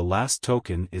 showing that the last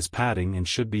token is padding and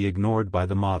should be ignored by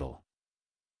the model.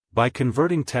 By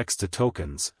converting text to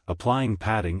tokens, applying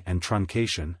padding and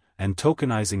truncation, and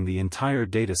tokenizing the entire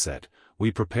dataset, we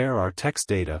prepare our text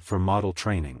data for model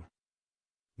training.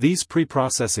 These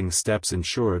preprocessing steps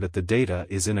ensure that the data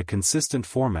is in a consistent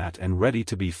format and ready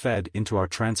to be fed into our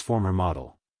transformer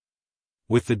model.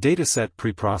 With the dataset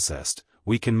preprocessed,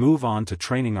 we can move on to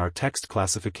training our text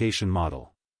classification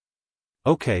model.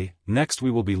 Okay, next we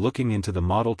will be looking into the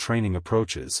model training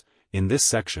approaches. In this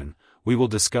section, we will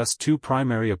discuss two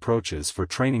primary approaches for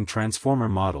training transformer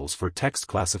models for text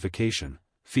classification: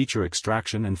 feature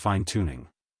extraction and fine-tuning.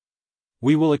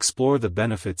 We will explore the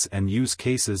benefits and use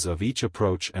cases of each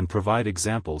approach and provide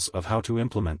examples of how to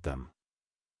implement them.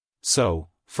 So,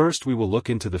 first we will look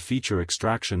into the feature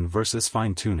extraction versus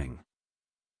fine-tuning.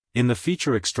 In the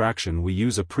feature extraction we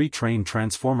use a pre-trained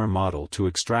transformer model to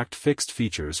extract fixed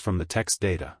features from the text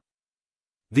data.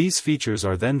 These features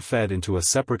are then fed into a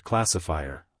separate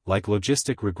classifier, like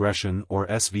logistic regression or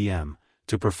SVM,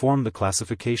 to perform the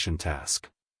classification task.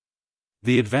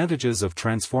 The advantages of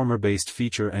transformer-based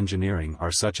feature engineering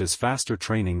are such as faster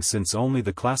training since only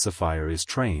the classifier is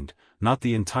trained, not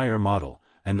the entire model,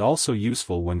 and also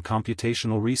useful when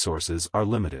computational resources are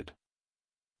limited.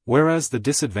 Whereas the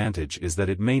disadvantage is that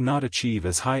it may not achieve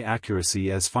as high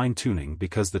accuracy as fine-tuning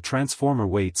because the transformer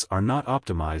weights are not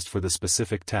optimized for the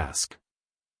specific task.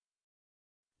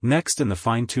 Next, in the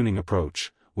fine-tuning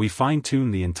approach, we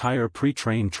fine-tune the entire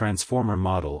pre-trained transformer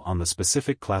model on the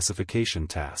specific classification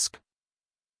task.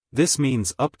 This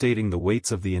means updating the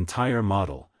weights of the entire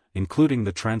model, including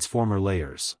the transformer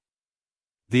layers.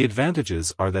 The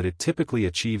advantages are that it typically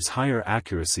achieves higher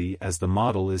accuracy as the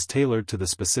model is tailored to the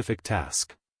specific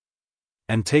task,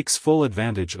 and takes full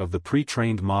advantage of the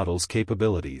pre-trained model's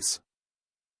capabilities.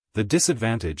 The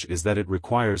disadvantage is that it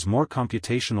requires more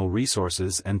computational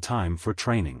resources and time for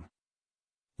training.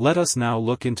 Let us now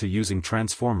look into using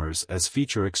transformers as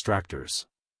feature extractors.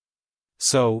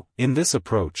 So, in this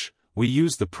approach, we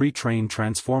use the pre-trained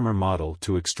transformer model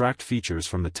to extract features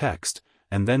from the text,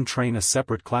 and then train a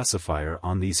separate classifier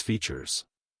on these features.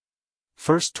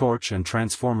 First, torch and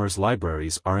transformers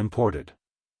libraries are imported.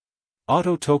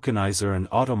 Auto-tokenizer and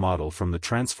automodel from the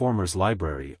transformers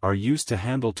library are used to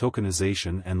handle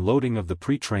tokenization and loading of the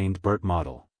pre-trained BERT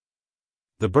model.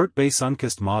 The BERT-based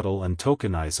uncast model and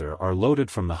tokenizer are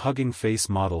loaded from the HuggingFace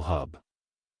model hub.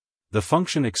 The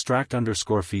function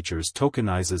extract_features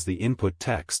tokenizes the input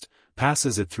text,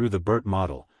 passes it through the BERT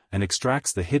model, and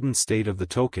extracts the hidden state of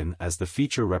the token as the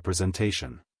feature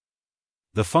representation.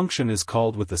 The function is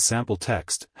called with the sample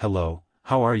text, "Hello,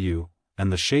 how are you?"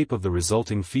 and the shape of the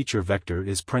resulting feature vector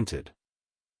is printed.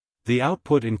 The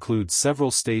output includes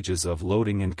several stages of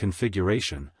loading and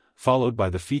configuration, followed by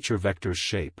the feature vector's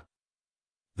shape.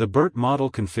 The BERT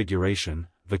model configuration,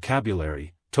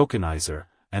 vocabulary, tokenizer,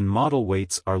 and model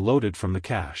weights are loaded from the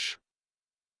cache.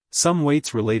 Some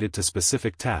weights related to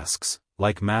specific tasks,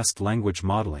 like masked language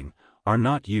modeling, are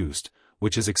not used,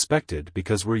 which is expected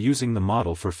because we're using the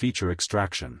model for feature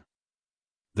extraction.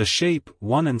 The shape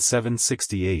 1 and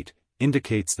 768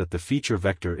 indicates that the feature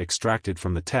vector extracted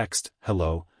from the text,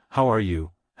 "Hello, how are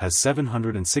you?" has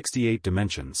 768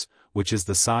 dimensions, which is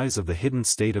the size of the hidden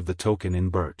state of the token in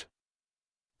BERT.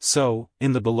 So,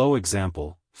 in the below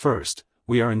example, first,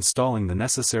 we are installing the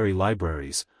necessary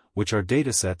libraries, which are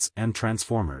datasets and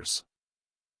transformers.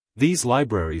 These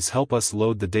libraries help us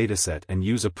load the dataset and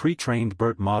use a pre-trained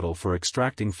BERT model for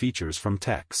extracting features from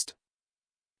text.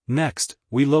 Next,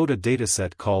 we load a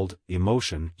dataset called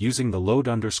emotion using the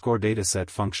load_dataset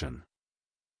function.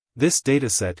 This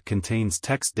dataset contains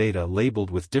text data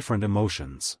labeled with different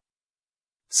emotions.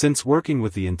 Since working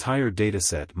with the entire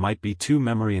dataset might be too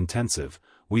memory intensive,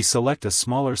 we select a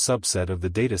smaller subset of the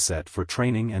dataset for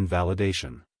training and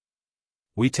validation.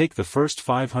 We take the first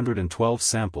 512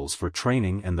 samples for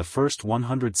training and the first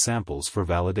 100 samples for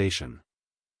validation.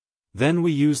 Then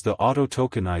we use the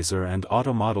auto-tokenizer and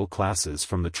automodel classes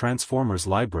from the transformers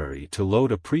library to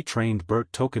load a pre-trained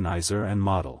BERT tokenizer and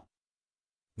model.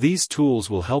 These tools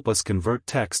will help us convert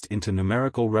text into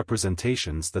numerical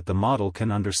representations that the model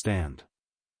can understand.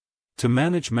 To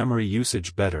manage memory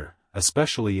usage better,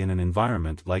 especially in an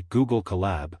environment like Google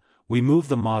Colab, we move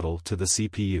the model to the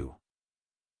CPU.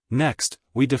 Next,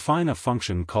 we define a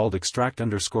function called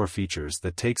extract_features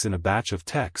that takes in a batch of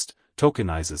text,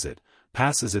 tokenizes it,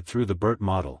 passes it through the BERT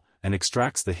model, and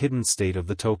extracts the hidden state of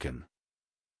the token.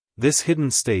 This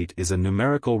hidden state is a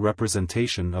numerical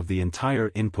representation of the entire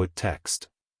input text.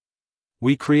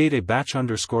 We create a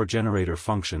batch_generator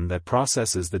function that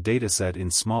processes the dataset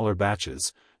in smaller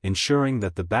batches, ensuring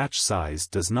that the batch size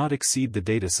does not exceed the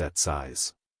dataset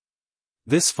size.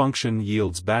 This function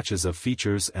yields batches of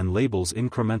features and labels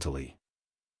incrementally.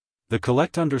 The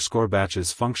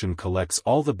collect_batches function collects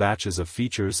all the batches of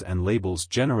features and labels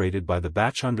generated by the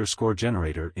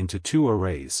batch_generator into two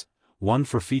arrays, one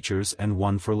for features and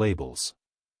one for labels.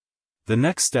 The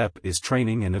next step is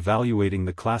training and evaluating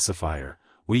the classifier.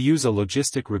 We use a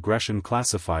logistic regression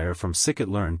classifier from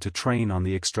scikit-learn to train on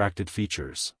the extracted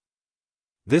features.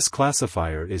 This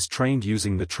classifier is trained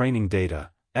using the training data,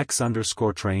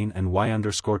 x_train and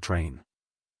y_train.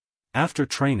 After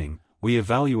training, we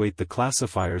evaluate the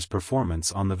classifier's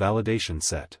performance on the validation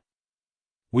set.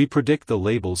 We predict the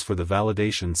labels for the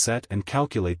validation set and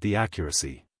calculate the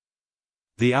accuracy.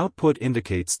 The output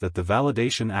indicates that the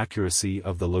validation accuracy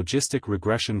of the logistic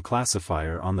regression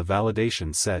classifier on the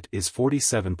validation set is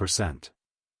 47%.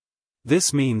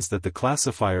 This means that the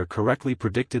classifier correctly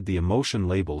predicted the emotion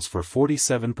labels for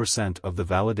 47% of the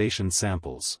validation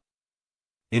samples.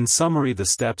 In summary, the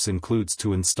steps includes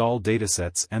to install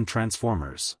datasets and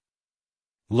transformers.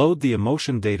 Load the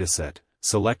emotion dataset,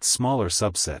 select smaller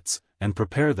subsets, and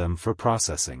prepare them for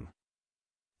processing.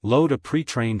 Load a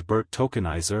pre-trained BERT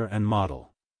tokenizer and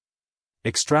model.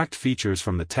 Extract features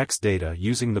from the text data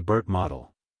using the BERT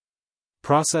model.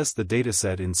 Process the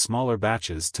dataset in smaller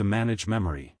batches to manage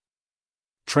memory.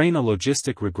 Train a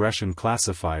logistic regression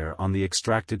classifier on the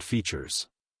extracted features.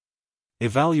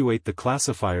 Evaluate the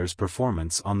classifier's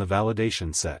performance on the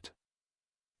validation set.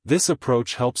 This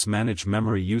approach helps manage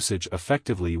memory usage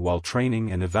effectively while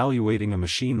training and evaluating a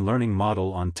machine learning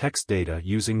model on text data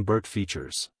using BERT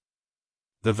features.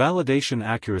 The validation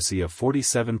accuracy of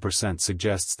 47%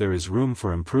 suggests there is room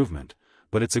for improvement,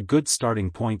 but it's a good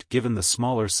starting point given the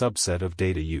smaller subset of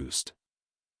data used.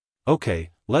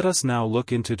 Okay, let us now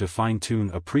look into to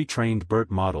fine-tune a pre-trained BERT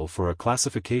model for a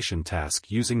classification task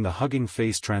using the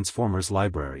HuggingFace transformers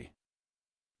library.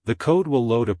 The code will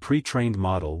load a pre-trained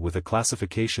model with a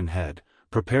classification head,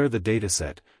 prepare the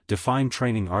dataset, define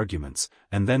training arguments,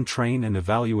 and then train and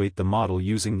evaluate the model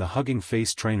using the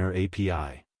HuggingFace Trainer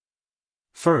API.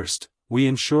 First, we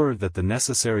ensure that the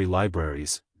necessary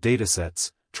libraries,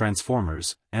 datasets,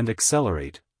 transformers, and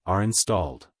accelerate are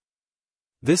installed.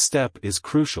 This step is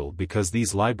crucial because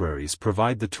these libraries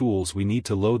provide the tools we need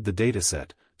to load the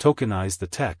dataset, tokenize the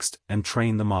text, and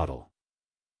train the model.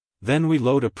 Then we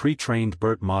load a pre-trained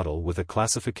BERT model with a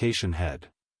classification head.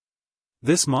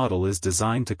 This model is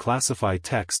designed to classify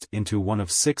text into one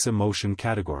of 6 emotion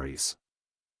categories.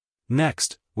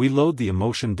 Next, we load the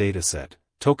emotion dataset,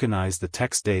 tokenize the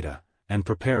text data, and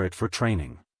prepare it for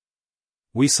training.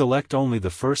 We select only the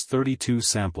first 32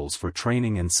 samples for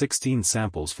training and 16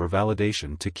 samples for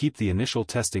validation to keep the initial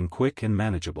testing quick and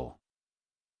manageable.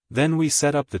 Then we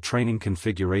set up the training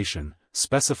configuration,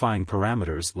 specifying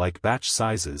parameters like batch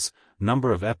sizes,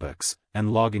 number of epochs,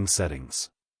 and logging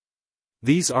settings.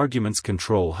 These arguments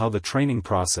control how the training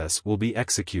process will be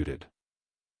executed.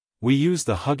 We use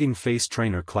the HuggingFace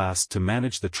Trainer class to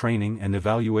manage the training and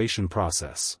evaluation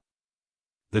process.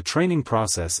 The training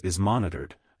process is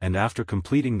monitored, and after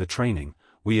completing the training,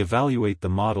 we evaluate the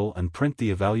model and print the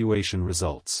evaluation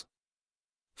results.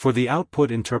 For the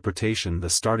output interpretation, the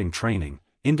starting training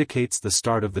indicates the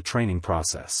start of the training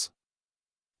process.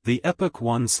 The epoch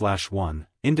 1/1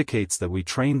 indicates that we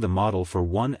trained the model for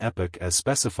 1 epoch as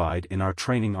specified in our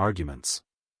training arguments.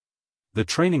 The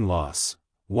training loss,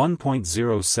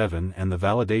 1.07, and the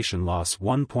validation loss,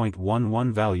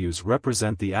 1.11 values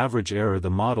represent the average error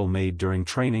the model made during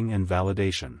training and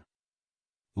validation.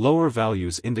 Lower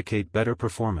values indicate better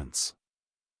performance.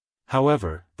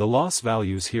 However, the loss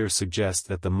values here suggest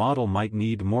that the model might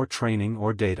need more training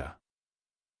or data.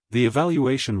 The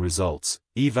evaluation results,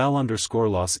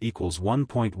 eval_loss equals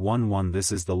 1.11.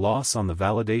 This is the loss on the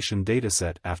validation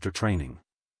dataset after training.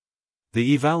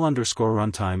 The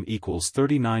eval_runtime equals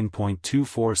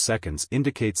 39.24 seconds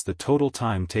indicates the total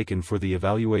time taken for the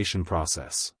evaluation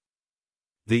process.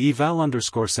 The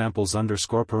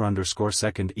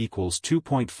eval_samples_per_second equals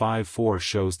 2.54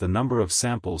 shows the number of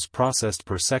samples processed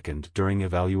per second during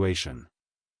evaluation.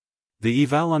 The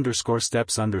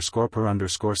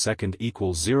eval_steps_per_second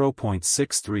equals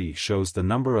 0.63 shows the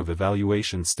number of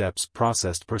evaluation steps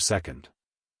processed per second.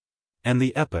 And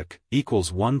the epoch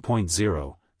equals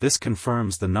 1.0, this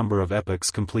confirms the number of epochs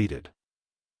completed.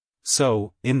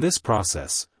 So, in this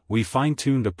process, we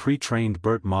fine-tuned a pre-trained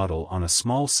BERT model on a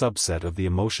small subset of the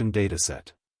emotion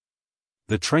dataset.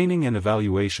 The training and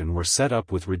evaluation were set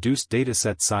up with reduced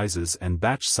dataset sizes and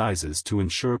batch sizes to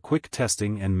ensure quick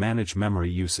testing and manage memory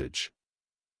usage.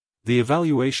 The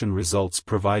evaluation results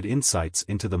provide insights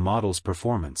into the model's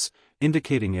performance,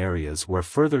 indicating areas where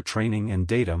further training and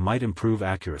data might improve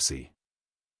accuracy.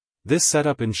 This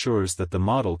setup ensures that the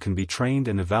model can be trained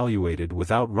and evaluated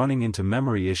without running into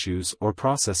memory issues or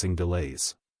processing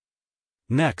delays.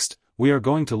 Next, we are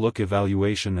going to look at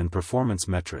evaluation and performance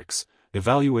metrics.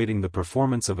 Evaluating the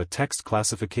performance of a text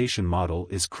classification model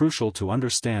is crucial to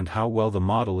understand how well the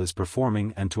model is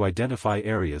performing and to identify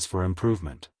areas for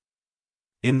improvement.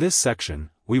 In this section,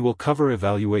 we will cover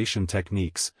evaluation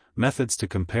techniques, methods to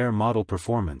compare model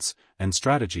performance, and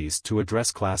strategies to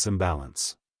address class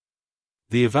imbalance.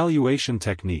 The evaluation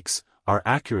techniques are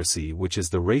accuracy, which is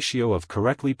the ratio of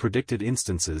correctly predicted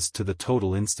instances to the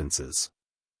total instances.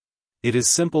 It is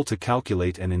simple to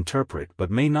calculate and interpret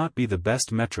but may not be the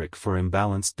best metric for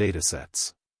imbalanced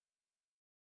datasets.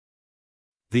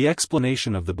 The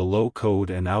explanation of the below code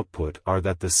and output are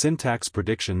that the syntax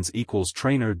predictions equals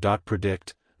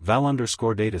trainer.predict,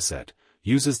 val_dataset,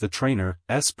 uses the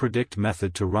trainer's predict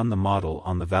method to run the model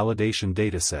on the validation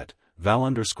dataset,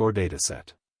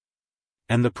 val_dataset.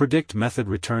 And the predict method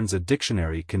returns a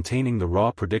dictionary containing the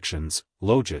raw predictions,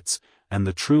 logits, and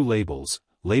the true labels,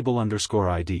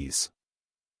 label_IDs.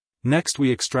 Next we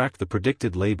extract the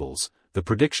predicted labels. The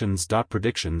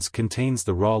predictions.predictions contains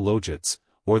the raw logits,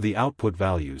 or the output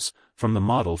values, from the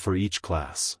model for each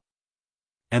class.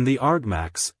 And the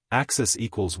argmax, axis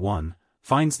equals 1,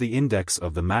 finds the index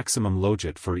of the maximum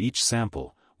logit for each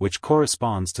sample, which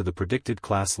corresponds to the predicted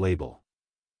class label.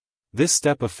 This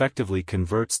step effectively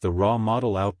converts the raw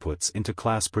model outputs into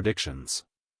class predictions.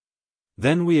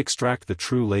 Then we extract the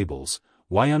true labels,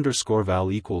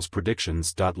 y_val equals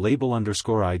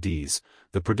predictions.label_IDs.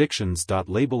 The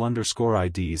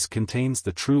predictions.label_IDs contains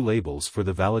the true labels for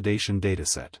the validation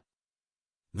dataset.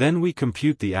 Then we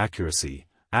compute the accuracy.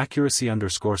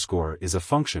 Accuracy_score is a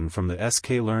function from the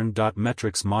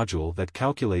sklearn.metrics module that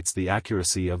calculates the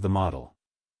accuracy of the model.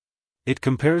 It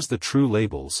compares the true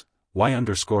labels,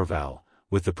 y_val,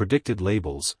 with the predicted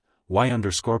labels,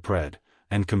 y_pred,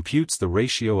 and computes the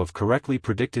ratio of correctly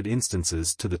predicted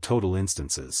instances to the total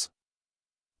instances.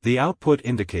 The output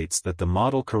indicates that the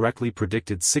model correctly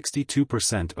predicted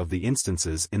 62% of the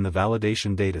instances in the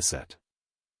validation dataset.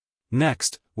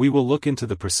 Next, we will look into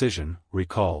the precision,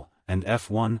 recall, and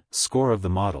F1 score of the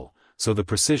model. So the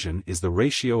precision is the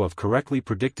ratio of correctly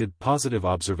predicted positive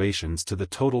observations to the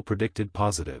total predicted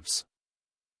positives.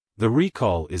 The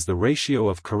recall is the ratio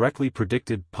of correctly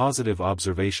predicted positive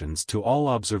observations to all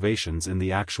observations in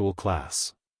the actual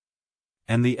class.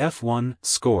 And the F1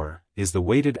 score is the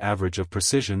weighted average of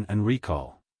precision and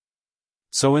recall.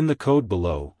 So in the code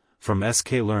below, from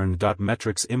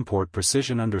sklearn.metrics import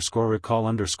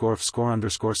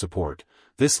precision_recall_f_score_support,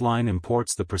 this line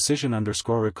imports the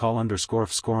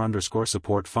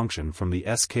precision_recall_f_score_support function from the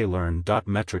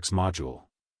sklearn.metrics module.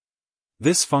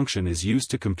 This function is used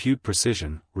to compute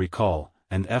precision, recall,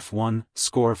 and F1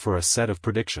 score for a set of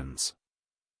predictions.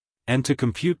 And to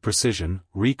compute precision,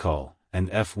 recall,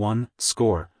 and F1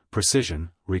 score,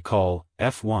 precision, recall,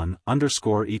 F1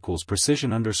 equals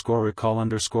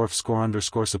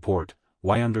precision_recall_f_score_support,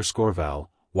 y_val,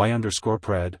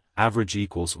 y_pred, average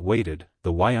equals weighted.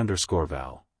 The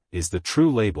y_val is the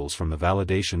true labels from the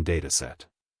validation dataset.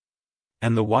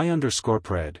 And the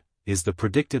y_pred is the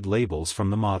predicted labels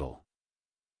from the model.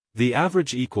 The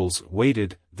average equals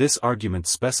weighted. This argument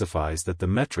specifies that the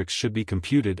metrics should be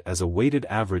computed as a weighted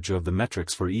average of the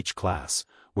metrics for each class,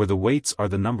 where the weights are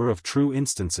the number of true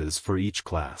instances for each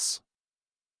class.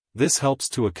 This helps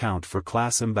to account for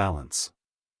class imbalance.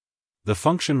 The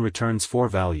function returns 4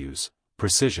 values: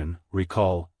 precision,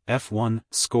 recall, F1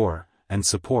 score, and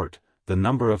support, the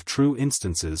number of true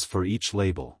instances for each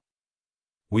label.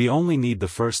 We only need the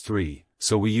first 3,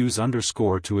 so we use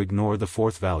underscore to ignore the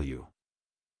 4th value.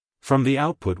 From the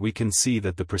output we can see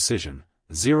that the precision,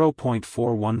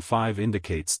 0.415,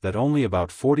 indicates that only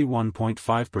about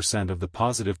 41.5% of the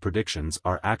positive predictions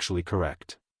are actually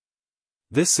correct.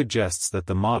 This suggests that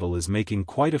the model is making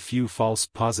quite a few false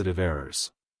positive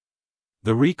errors.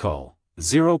 The recall,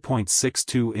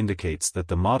 0.62, indicates that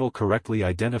the model correctly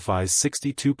identifies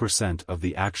 62% of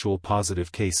the actual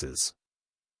positive cases.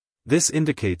 This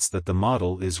indicates that the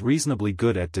model is reasonably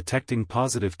good at detecting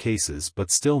positive cases but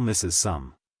still misses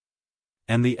some.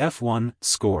 And the F1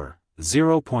 score,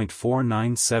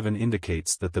 0.497,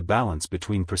 indicates that the balance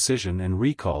between precision and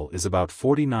recall is about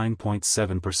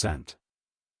 49.7%.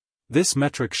 This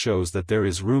metric shows that there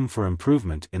is room for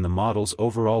improvement in the model's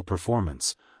overall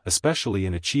performance, especially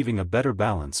in achieving a better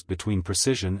balance between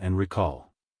precision and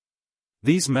recall.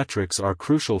 These metrics are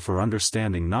crucial for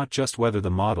understanding not just whether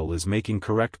the model is making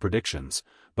correct predictions,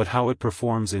 but how it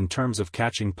performs in terms of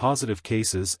catching positive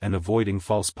cases and avoiding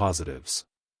false positives.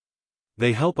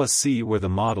 They help us see where the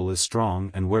model is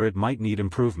strong and where it might need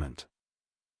improvement.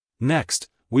 Next,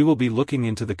 we will be looking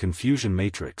into the confusion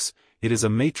matrix. It is a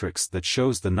matrix that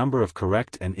shows the number of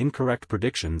correct and incorrect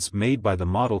predictions made by the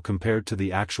model compared to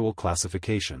the actual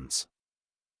classifications.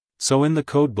 So in the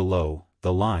code below,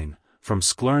 the line, from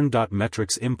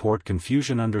sklearn.metrics import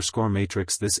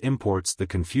confusion_matrix, this imports the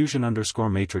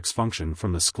confusion_matrix function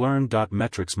from the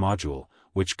sklearn.metrics module,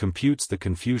 which computes the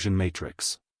confusion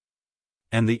matrix.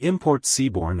 And the import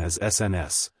Seaborn as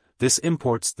SNS. This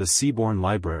imports the Seaborn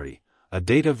library, a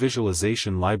data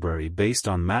visualization library based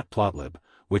on Matplotlib,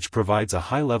 which provides a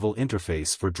high-level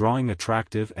interface for drawing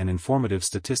attractive and informative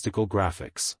statistical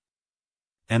graphics.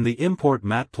 And the import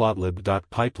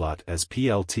matplotlib.pyplot as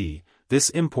PLT. This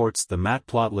imports the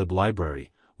Matplotlib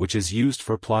library, which is used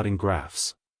for plotting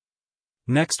graphs.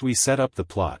 Next we set up the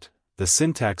plot. The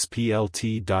syntax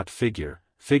plt.figure,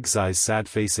 fig size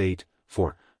sadface 8,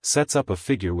 4, sets up a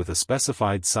figure with a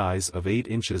specified size of 8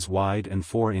 inches wide and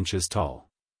 4 inches tall.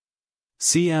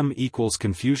 CM equals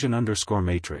confusion underscore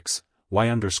matrix, y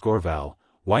underscore val,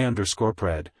 y underscore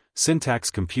pred.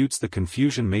 Syntax computes the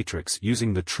confusion matrix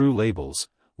using the true labels,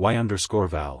 y underscore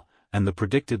val, and the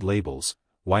predicted labels,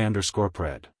 y underscore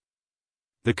pred.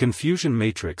 The confusion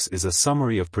matrix is a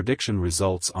summary of prediction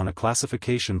results on a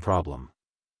classification problem.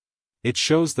 It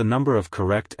shows the number of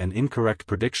correct and incorrect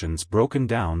predictions broken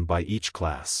down by each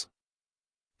class.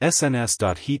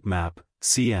 SNS.heatmap,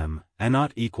 CM,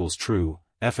 anot equals true,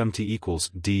 FMT equals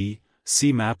D,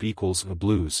 CMap equals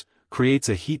blues, creates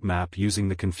a heat map using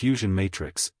the confusion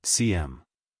matrix, CM.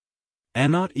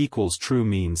 Anot equals true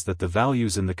means that the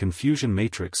values in the confusion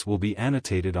matrix will be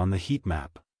annotated on the heat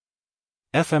map.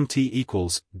 FMT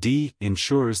equals D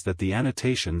ensures that the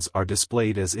annotations are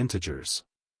displayed as integers.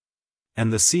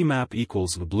 And the CMap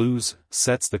equals blues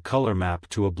sets the color map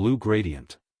to a blue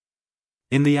gradient.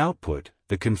 In the output,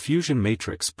 the confusion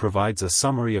matrix provides a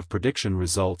summary of prediction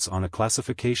results on a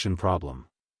classification problem.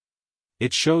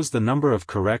 It shows the number of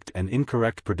correct and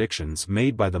incorrect predictions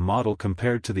made by the model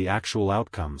compared to the actual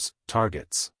outcomes,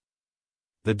 targets.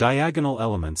 The diagonal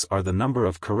elements are the number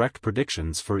of correct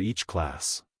predictions for each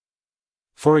class.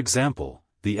 For example,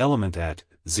 the element at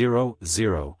 0,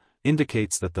 0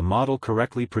 indicates that the model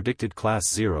correctly predicted class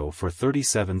 0 for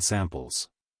 37 samples.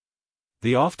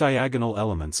 The off-diagonal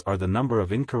elements are the number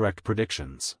of incorrect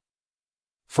predictions.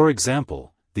 For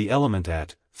example, the element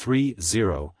at 3,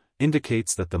 0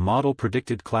 indicates that the model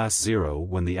predicted class 0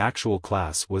 when the actual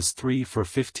class was 3 for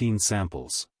 15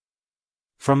 samples.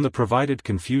 From the provided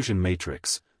confusion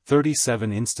matrix,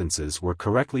 37 instances were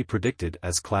correctly predicted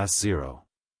as class 0.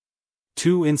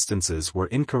 2 instances were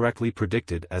incorrectly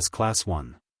predicted as class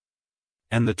 1.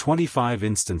 And the 25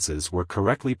 instances were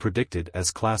correctly predicted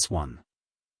as class 1.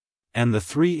 And the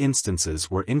 3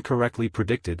 instances were incorrectly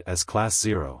predicted as class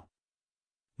 0.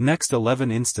 Next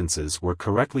 11 instances were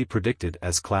correctly predicted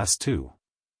as class 2.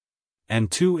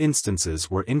 And 2 instances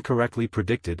were incorrectly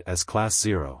predicted as class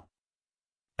 0.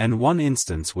 And 1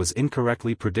 instance was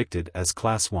incorrectly predicted as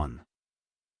class 1.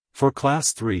 For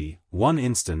class 3, 1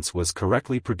 instance was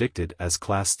correctly predicted as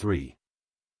class 3.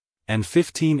 And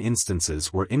 15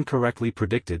 instances were incorrectly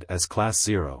predicted as class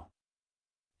 0.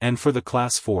 And for the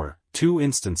class 4, 2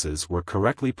 instances were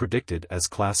correctly predicted as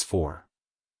class 4.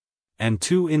 And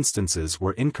 2 instances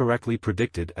were incorrectly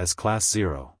predicted as class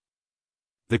 0.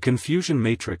 The confusion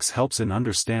matrix helps in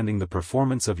understanding the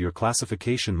performance of your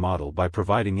classification model by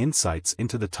providing insights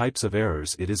into the types of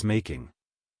errors it is making.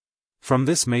 From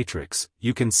this matrix,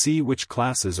 you can see which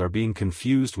classes are being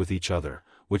confused with each other,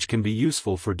 which can be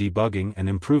useful for debugging and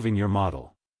improving your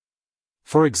model.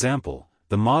 For example,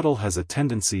 the model has a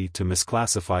tendency to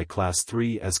misclassify class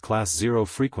 3 as class 0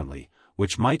 frequently,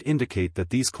 which might indicate that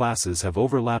these classes have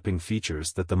overlapping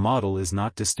features that the model is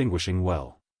not distinguishing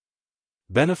well.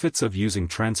 Benefits of using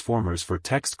transformers for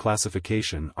text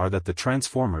classification are that the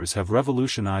transformers have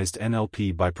revolutionized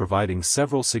NLP by providing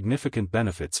several significant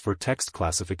benefits for text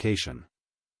classification.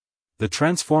 The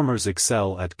transformers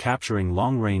excel at capturing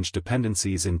long-range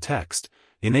dependencies in text,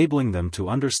 enabling them to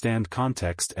understand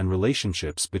context and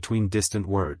relationships between distant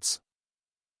words.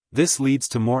 This leads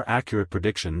to more accurate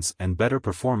predictions and better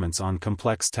performance on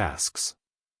complex tasks.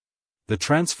 The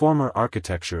transformer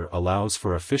architecture allows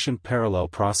for efficient parallel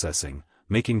processing,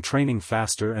 making training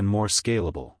faster and more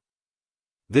scalable.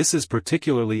 This is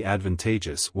particularly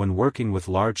advantageous when working with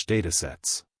large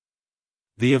datasets.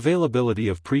 The availability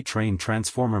of pre-trained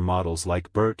transformer models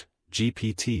like BERT,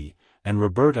 GPT, and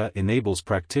Roberta enables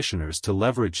practitioners to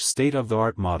leverage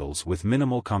state-of-the-art models with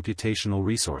minimal computational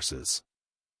resources.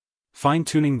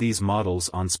 Fine-tuning these models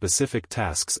on specific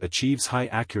tasks achieves high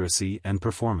accuracy and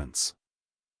performance.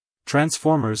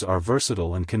 Transformers are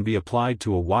versatile and can be applied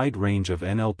to a wide range of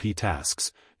NLP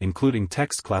tasks, including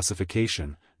text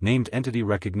classification, named entity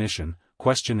recognition,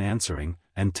 question answering,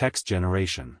 and text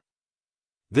generation.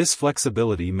 This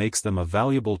flexibility makes them a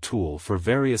valuable tool for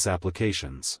various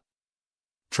applications.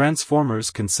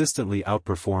 Transformers consistently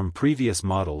outperform previous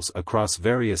models across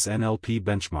various NLP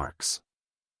benchmarks.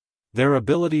 Their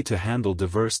ability to handle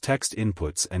diverse text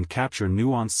inputs and capture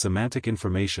nuanced semantic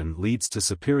information leads to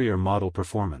superior model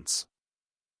performance.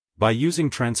 By using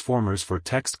transformers for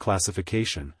text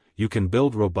classification, you can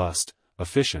build robust,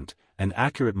 efficient, and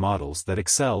accurate models that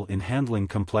excel in handling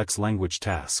complex language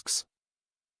tasks.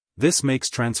 This makes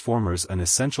transformers an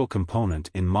essential component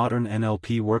in modern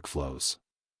NLP workflows.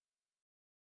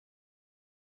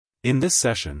 In this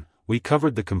session, we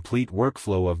covered the complete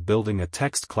workflow of building a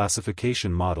text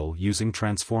classification model using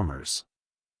transformers.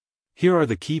 Here are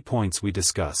the key points we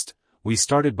discussed. We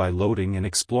started by loading and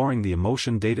exploring the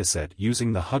emotion dataset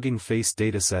using the HuggingFace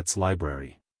datasets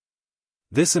library.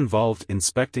 This involved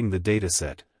inspecting the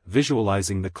dataset,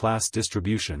 visualizing the class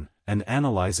distribution, and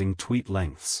analyzing tweet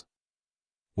lengths.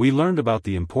 We learned about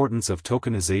the importance of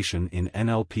tokenization in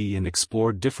NLP and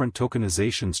explored different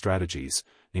tokenization strategies,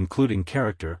 including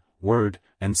character, word,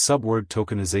 and subword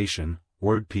tokenization,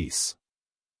 word piece.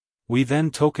 We then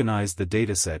tokenized the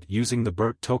dataset using the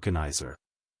BERT tokenizer.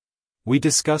 We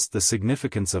discussed the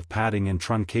significance of padding and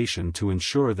truncation to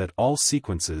ensure that all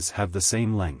sequences have the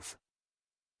same length.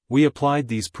 We applied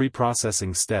these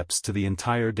preprocessing steps to the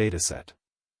entire dataset.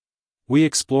 We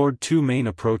explored two main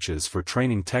approaches for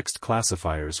training text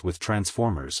classifiers with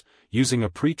transformers, using a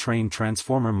pre-trained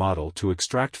transformer model to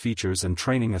extract features and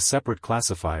training a separate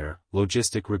classifier,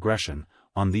 logistic regression,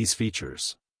 on these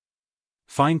features.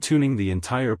 Fine-tuning the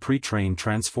entire pre-trained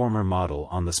transformer model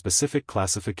on the specific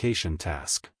classification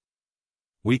task.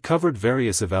 We covered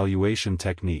various evaluation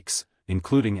techniques,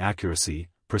 including accuracy,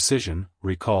 precision,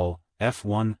 recall,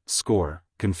 F1 score,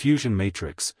 confusion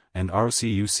matrix, and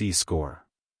RCUC score.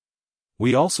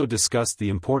 We also discussed the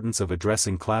importance of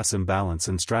addressing class imbalance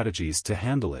and strategies to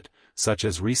handle it, such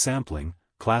as resampling,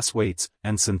 class weights,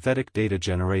 and synthetic data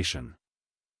generation.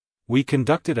 We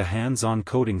conducted a hands-on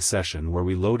coding session where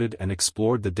we loaded and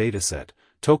explored the dataset,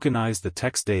 tokenized the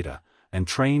text data, and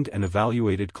trained and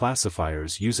evaluated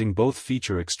classifiers using both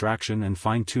feature extraction and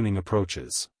fine-tuning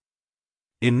approaches.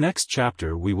 In next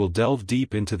chapter we will delve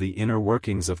deep into the inner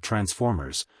workings of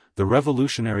transformers, the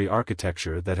revolutionary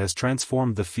architecture that has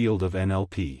transformed the field of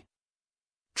NLP.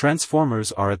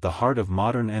 Transformers are at the heart of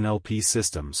modern NLP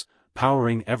systems,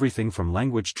 powering everything from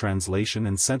language translation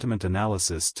and sentiment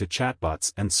analysis to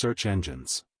chatbots and search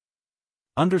engines.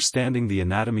 Understanding the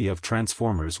anatomy of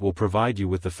transformers will provide you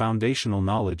with the foundational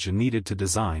knowledge needed to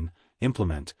design,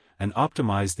 implement, and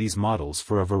optimize these models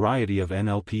for a variety of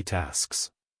NLP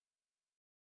tasks.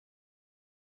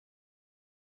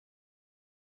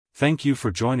 Thank you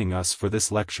for joining us for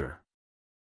this lecture.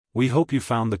 We hope you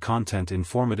found the content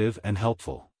informative and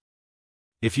helpful.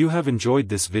 If you have enjoyed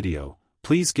this video,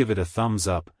 please give it a thumbs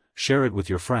up, share it with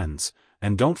your friends,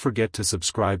 and don't forget to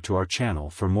subscribe to our channel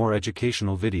for more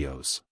educational videos.